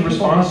the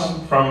response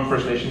from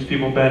First Nations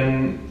people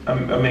been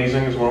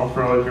amazing as well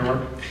for all of your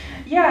work?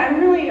 Yeah, I'm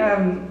really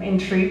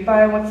intrigued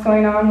by what's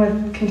going on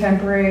with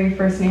contemporary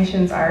First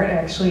Nations art.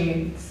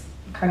 Actually, it's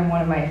kind of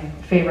one of my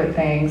favorite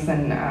things,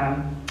 and I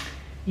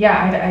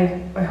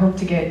hope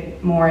to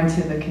get more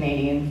into the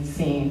Canadian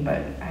scene.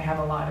 But I have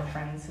a lot of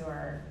friends who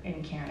are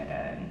in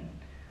Canada, and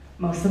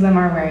most of them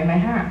are wearing my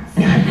hats.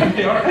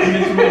 They are. I mean,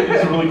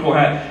 it's a really cool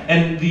hat.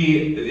 And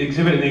the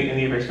exhibit in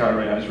the Apex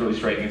Gallery right now is really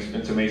striking.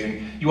 It's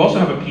amazing. You also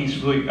have a piece,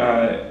 really,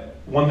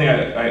 one thing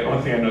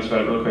I noticed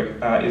about it real quick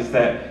is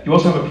that you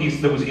also have a piece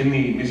that was in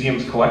the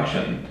museum's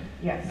collection.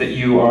 Yes. That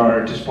you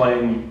are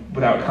displaying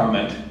without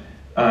comment.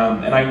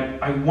 And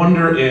I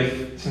wonder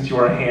if, since you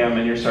are a ham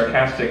and you're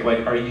sarcastic,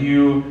 like, are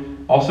you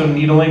also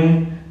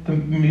needling the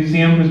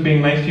museum who's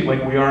being nice to you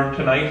like we are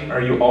tonight?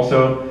 Are you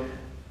also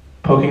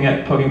poking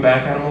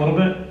back at them a little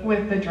bit?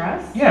 With the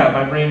dress? Yeah,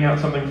 by bringing out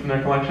something from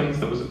their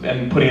collections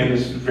and putting it in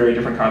this very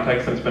different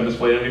context than it's been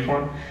displayed in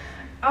before?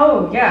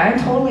 Oh, yeah, I'm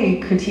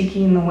totally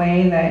critiquing the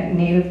way that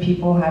Native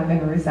people have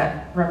been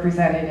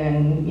represented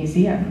in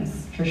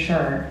museums, for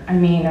sure. I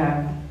mean,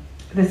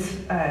 this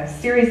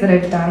series that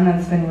I've done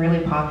that's been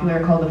really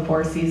popular called The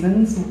Four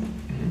Seasons,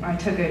 I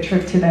took a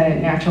trip to the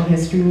Natural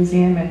History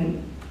Museum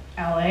in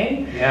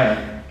LA.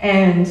 Yeah.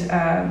 And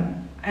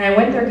I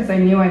went there because I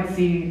knew I'd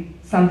see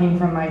something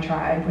from my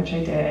tribe, which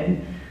I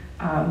did.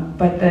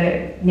 But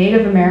the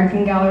Native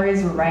American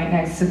galleries were right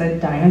next to the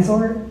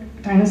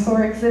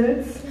dinosaur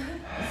exhibits.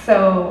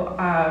 So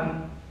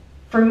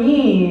for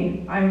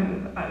me,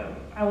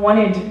 I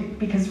wanted,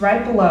 because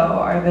right below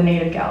are the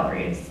Native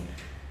galleries.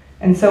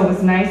 And so it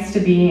was nice to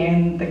be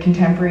in the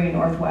Contemporary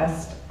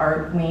Northwest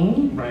art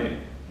wing. Right.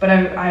 But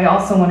I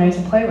also wanted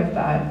to play with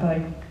that.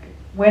 Like,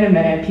 wait a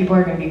minute, people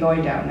are going to be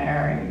going down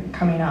there and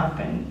coming up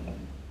and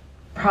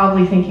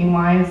probably thinking,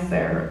 why is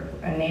there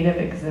a Native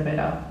exhibit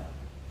up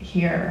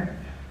here?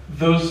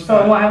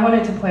 I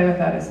wanted to play with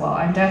that as well.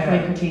 I'm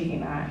definitely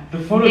critiquing that.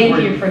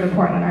 Thank you for the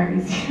Portland Art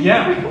Museum.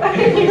 Yeah.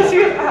 Letting me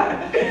do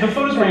that. The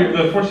photos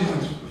the Four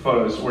Seasons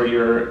photos where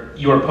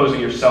you are posing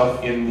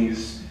yourself in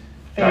these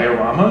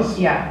dioramas.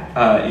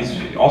 Yeah.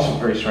 Is also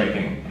very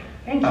striking.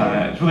 Thank you.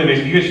 It's really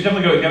amazing. You guys should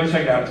definitely go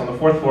check it out. It's on the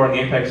 4th floor in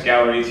the Apex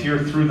Gallery. It's here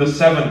through the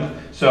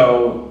 7th.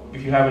 So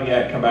if you haven't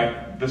yet, come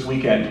back this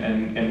weekend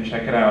and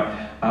check it out.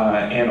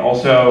 And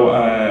also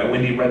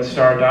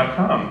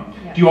wendyredstar.com.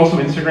 Yes. Do you also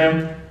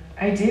Instagram?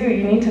 I do.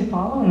 You need to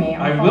follow me.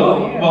 I will.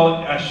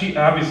 Well, she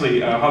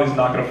obviously Holly's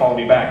not going to follow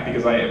me back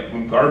because I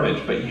am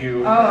garbage. But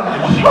you,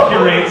 if she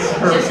curates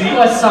her just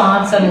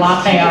croissants and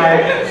latte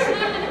art.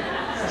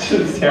 It's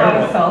just terrible.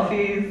 A lot of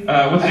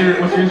selfies. What's your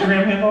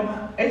Instagram handle?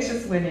 It's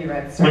just Wendy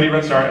Red Star. Wendy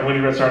Red Star and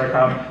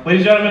WendyRedStar.com.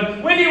 Ladies and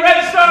gentlemen, Wendy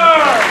Red Star!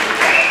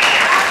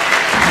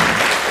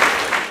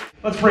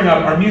 Let's bring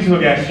up our musical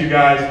guest, you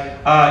guys.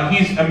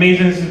 He's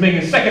amazing. This is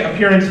making his second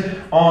appearance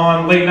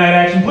on Late Night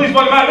Action. Please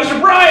welcome out Mr.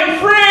 Brian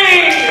Free!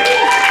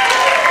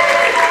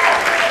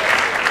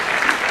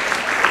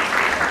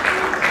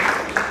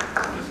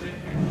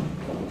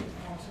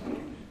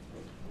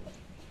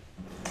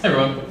 Hey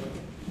everyone.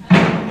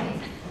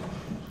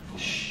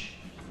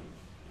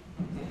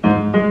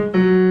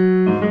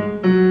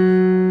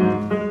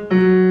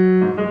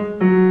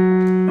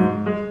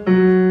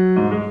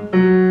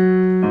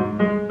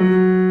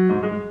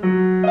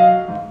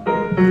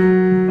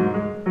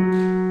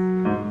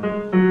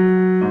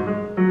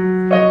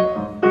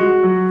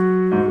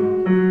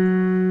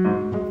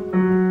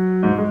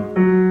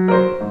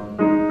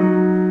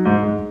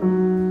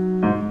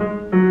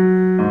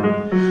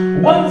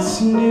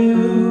 What's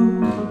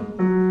new?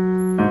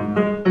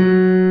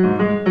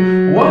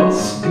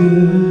 What's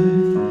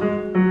good?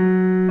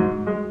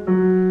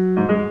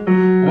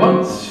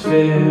 What's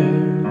fair?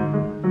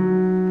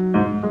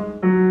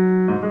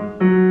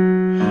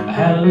 I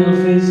had a little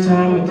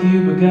FaceTime with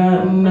you but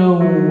got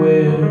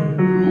nowhere.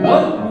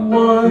 What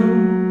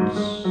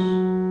once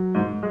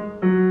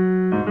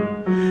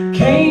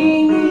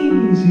came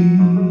easy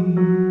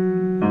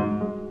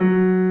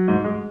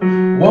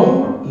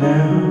won't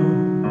now.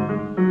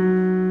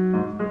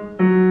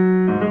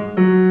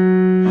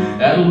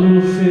 Add a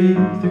little faith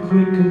to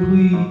quit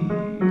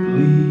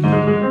completely.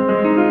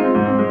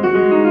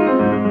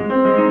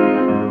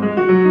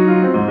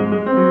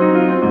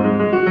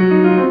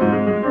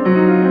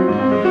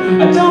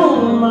 I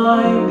don't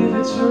mind if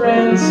it's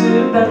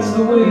rancid, that's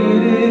the way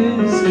it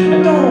is.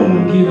 I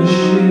don't give a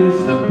shit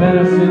if the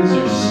benefits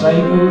are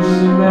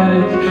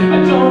psychosomatic.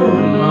 I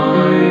don't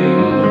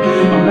mind,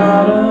 I'm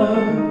not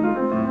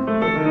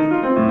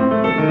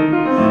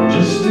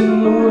just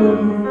in the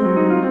world.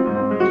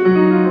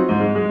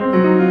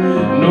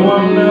 No,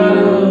 I'm not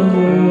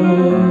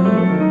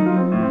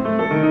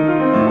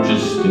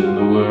just in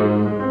the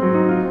world.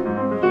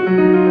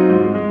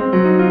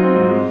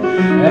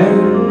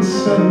 And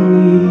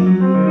suddenly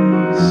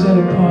set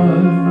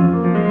apart,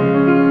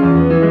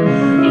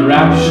 the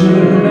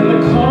rapture and the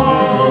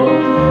call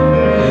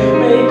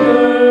make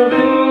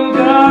urban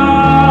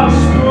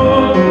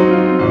gospel.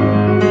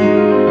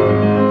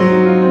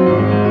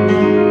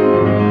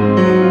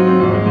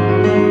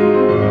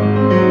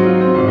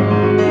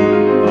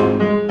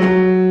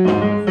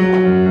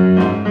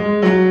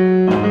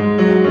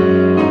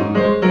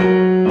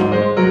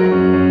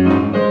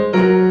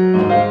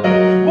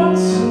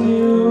 What's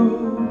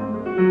new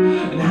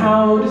and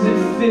how does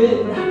it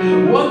fit?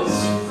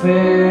 What's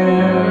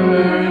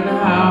fair and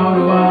how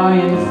do I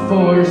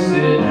enforce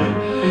it?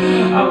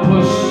 I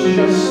push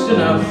just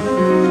enough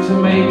to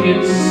make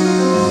it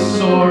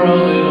soar a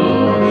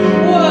little.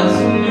 What's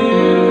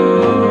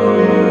new?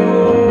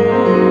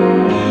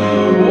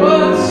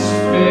 What's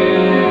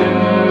fair?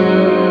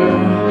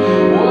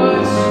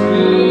 What's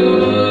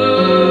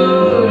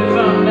good? If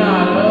I'm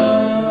not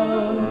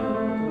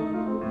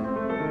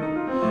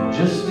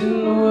just in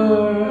the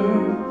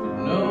world.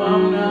 No,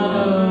 I'm not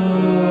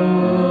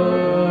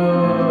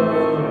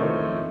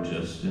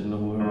just in the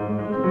world.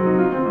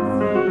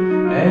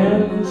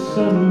 And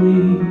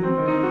suddenly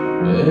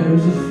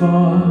there's a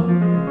fog,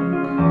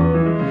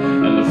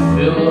 and the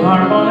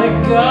Philharmonic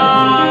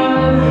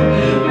God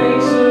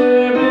makes urban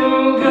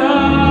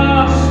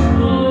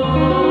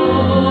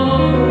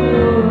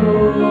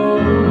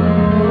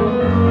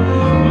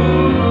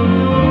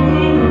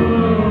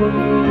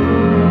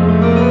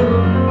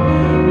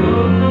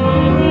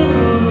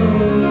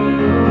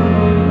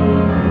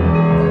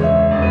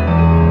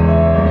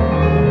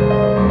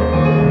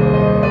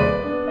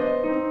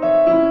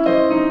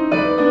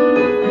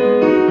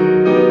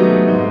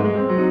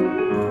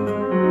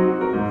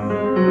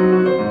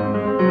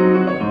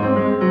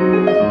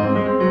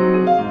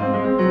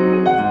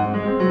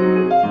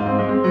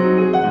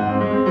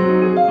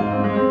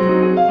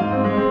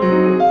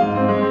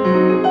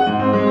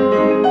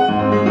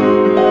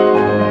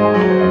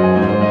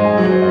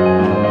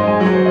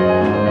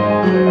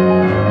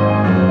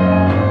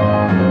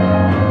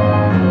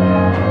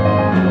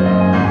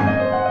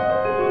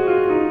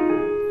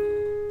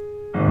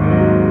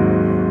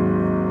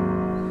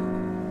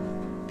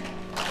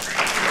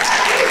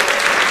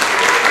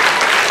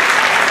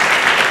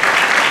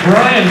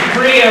Brian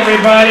Free,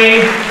 everybody.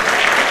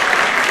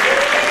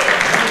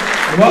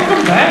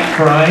 Welcome back,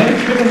 Brian.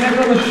 It's good to have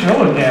you on the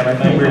show again. I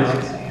think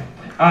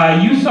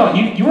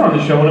you were on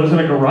the show when it was in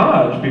a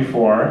garage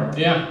before.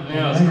 Yeah,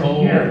 it was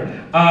cold.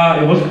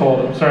 It was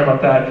cold. I'm sorry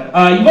about that.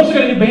 You've also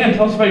got a new band.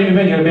 Tell us about your new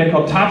band. You got a band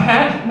called Top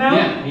Hat now?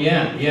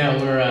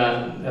 Yeah. We're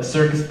a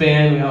circus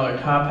band. We all wear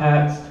top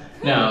hats.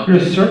 No. You're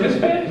a circus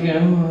band? You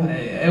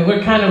know,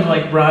 we're kind of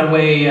like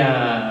Broadway,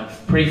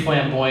 pretty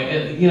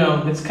flamboyant. You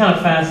know, it's kind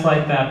of fast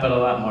like that, but a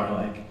lot more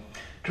like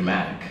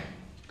dramatic.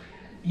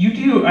 You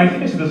do, I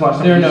think I said this last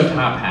time. There are no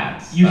top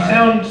hats. You Sorry.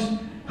 sound,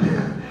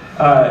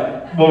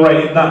 well,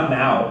 right, not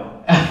now.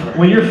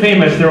 When you're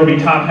famous, there will be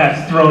top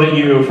hats thrown at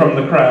you from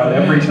the crowd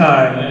every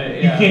time. Yeah.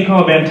 You can't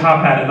call a band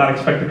Top Hat and not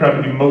expect the crowd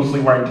to be mostly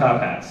wearing top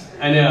hats.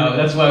 I know,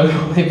 that's why we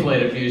only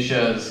played a few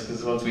shows,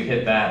 because once we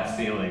hit that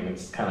ceiling,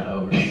 it's kind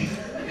of over.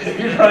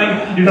 You're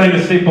trying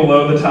to stay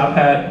below the top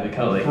hat, We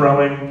call it like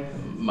throwing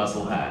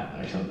muscle hat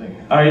or something.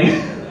 Are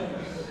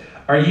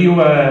you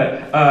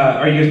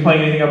guys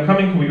playing anything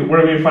upcoming?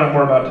 Where do we find out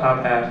more about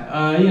Top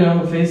Hat? You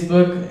know,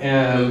 Facebook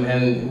and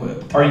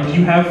do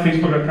you have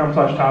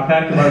Facebook.com/Top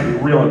Hat? Because I'd be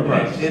real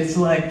impressed. It's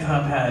like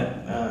Top Hat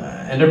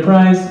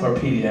Enterprise or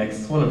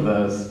PDX, one of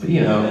those. But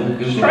you know,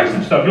 just try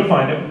some stuff, you'll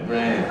find it.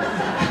 Right.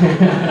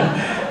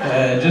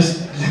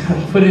 Just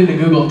put into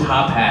Google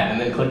Top Hat and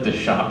then click the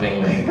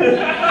shopping link.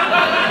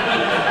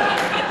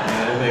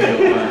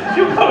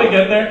 You'll probably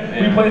get there. Yeah.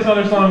 Will you play this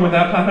other song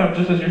without Top Hat,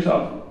 just as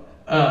yourself?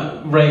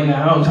 Right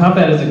now, Top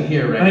Hat isn't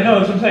here, right? I know,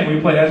 that's what I'm saying. Will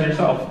you play as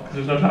yourself? Because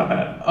there's no Top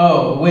Hat.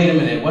 Oh, wait a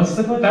minute. What's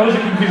the question? That was a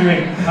confusing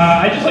thing.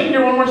 I'd just like to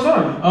hear one more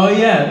song. Oh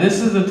yeah,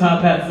 this is a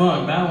Top Hat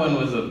song. That one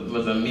was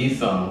a me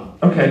song.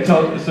 Okay,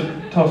 tell us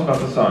about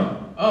the song.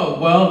 Oh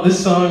well,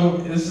 this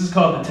is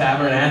called The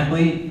Tavern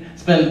Athlete.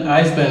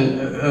 I spend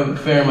a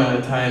fair amount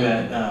of time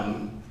at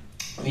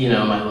you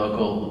know, my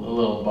local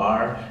little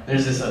bar.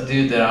 There's this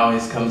dude that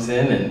always comes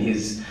in, and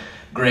he's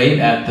great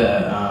at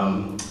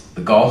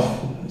the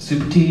golf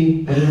Super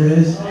T, whatever it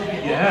is.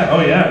 Yeah,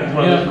 oh yeah, he's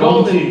one of those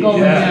golden,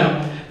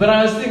 yeah. But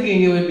I was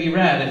thinking it would be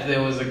rad if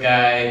there was a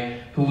guy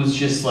who was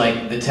just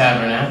like the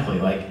Tavern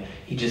Athlete. Like,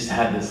 he just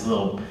had this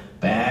little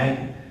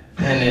bag,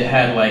 and it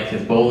had like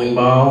his bowling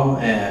ball,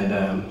 and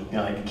you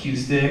know, like a cue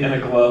stick, and a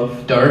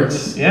glove,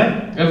 darts,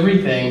 yeah,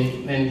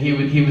 everything. And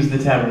he was the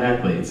Tavern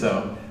Athlete,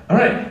 so. All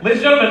right,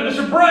 ladies and gentlemen,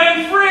 Mr.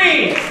 Brian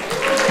Free!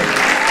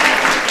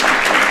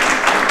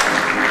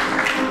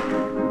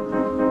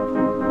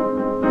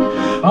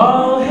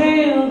 All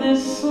hail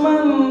this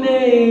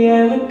Monday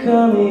and the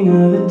coming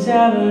of the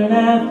Tavern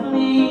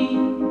Athlete.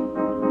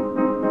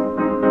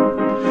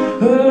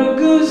 Her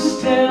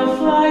goose tail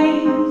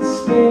flight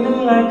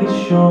spinning like a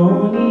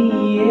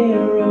Shawnee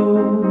arrow.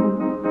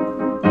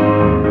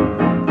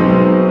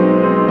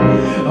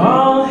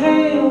 All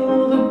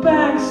hail the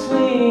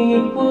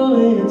backswing, equal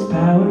in its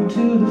power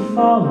to the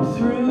follow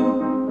through.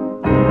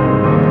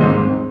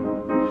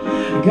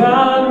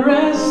 God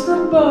rest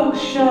the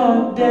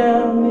buckshot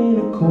down in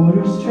a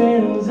quarters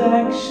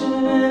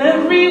transaction, and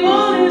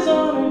everyone is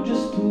honored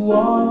just to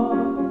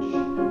watch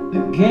the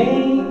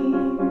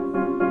game.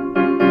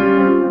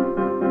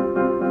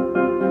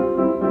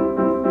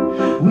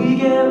 We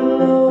get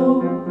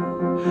low,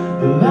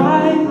 the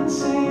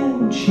lights,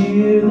 and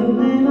cheer the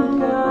little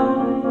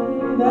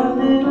guy, that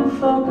little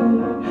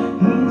fucker,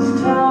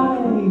 he's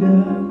tied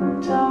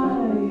up,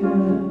 tied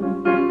up.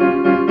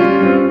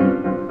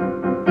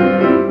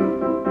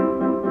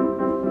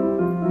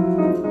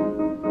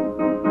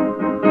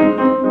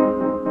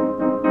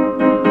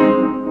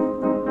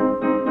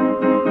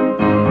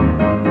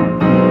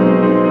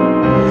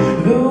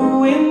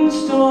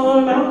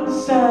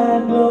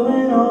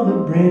 Blowing all the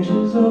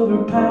branches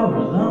over power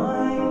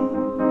lines.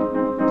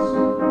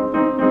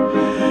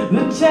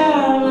 The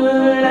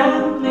Tavern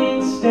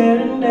Athlete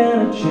staring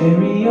down a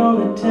cherry on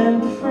the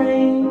 10th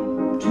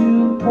frame,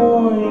 2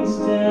 points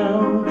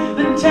down.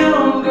 The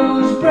town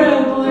goes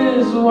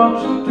breathless,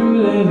 watching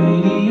through their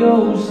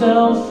video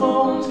cell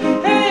phones.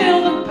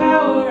 Hail the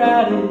power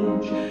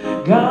outage,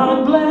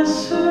 God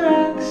bless her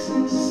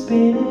axis,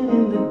 spinning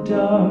in the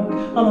dark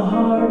on the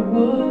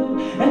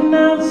hardwood, and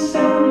now the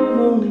sound of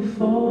only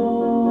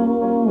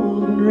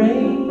falling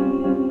rain.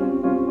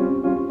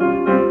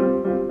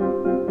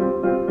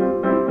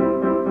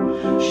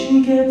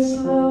 She gets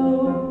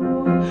low,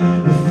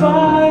 the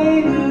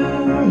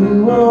fighter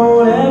who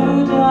won't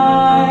ever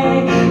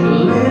die, the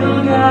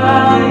little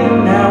guy,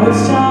 and now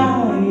it's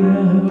tied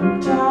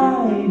up,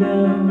 tied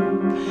up.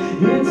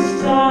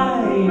 It's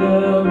tied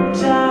up,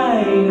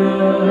 tied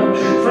up.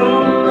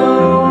 From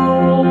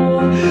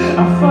below I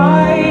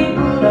fight,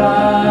 but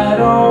I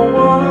don't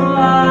wanna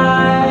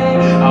lie.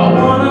 I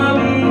wanna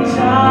be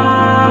tied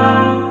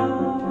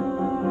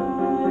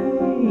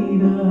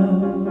up.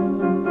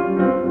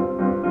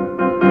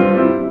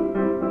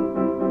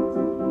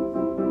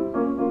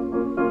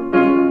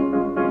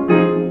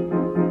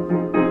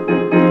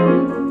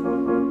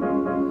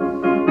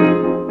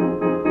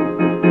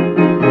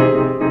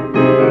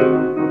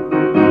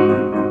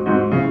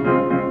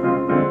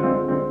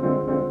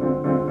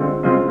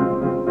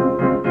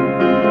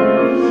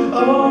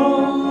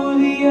 Oh,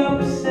 the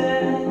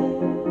upset.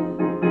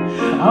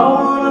 I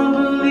wanna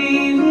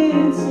believe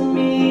it's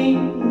me,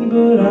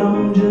 but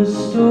I'm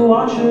just a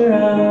watcher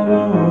out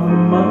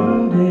on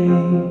Monday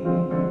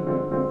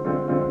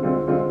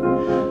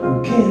who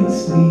can't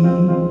sleep.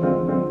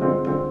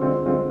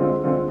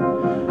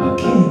 I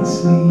can't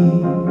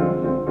sleep.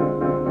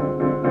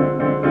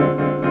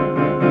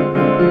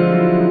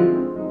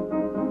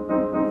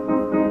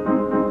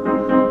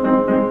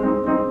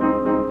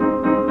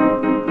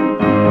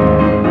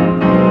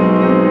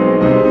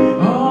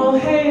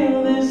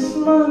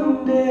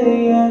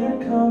 someday and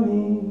are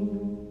coming.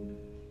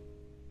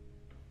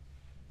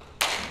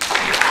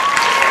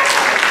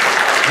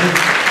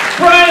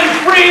 Brian's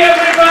free,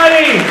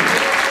 everybody!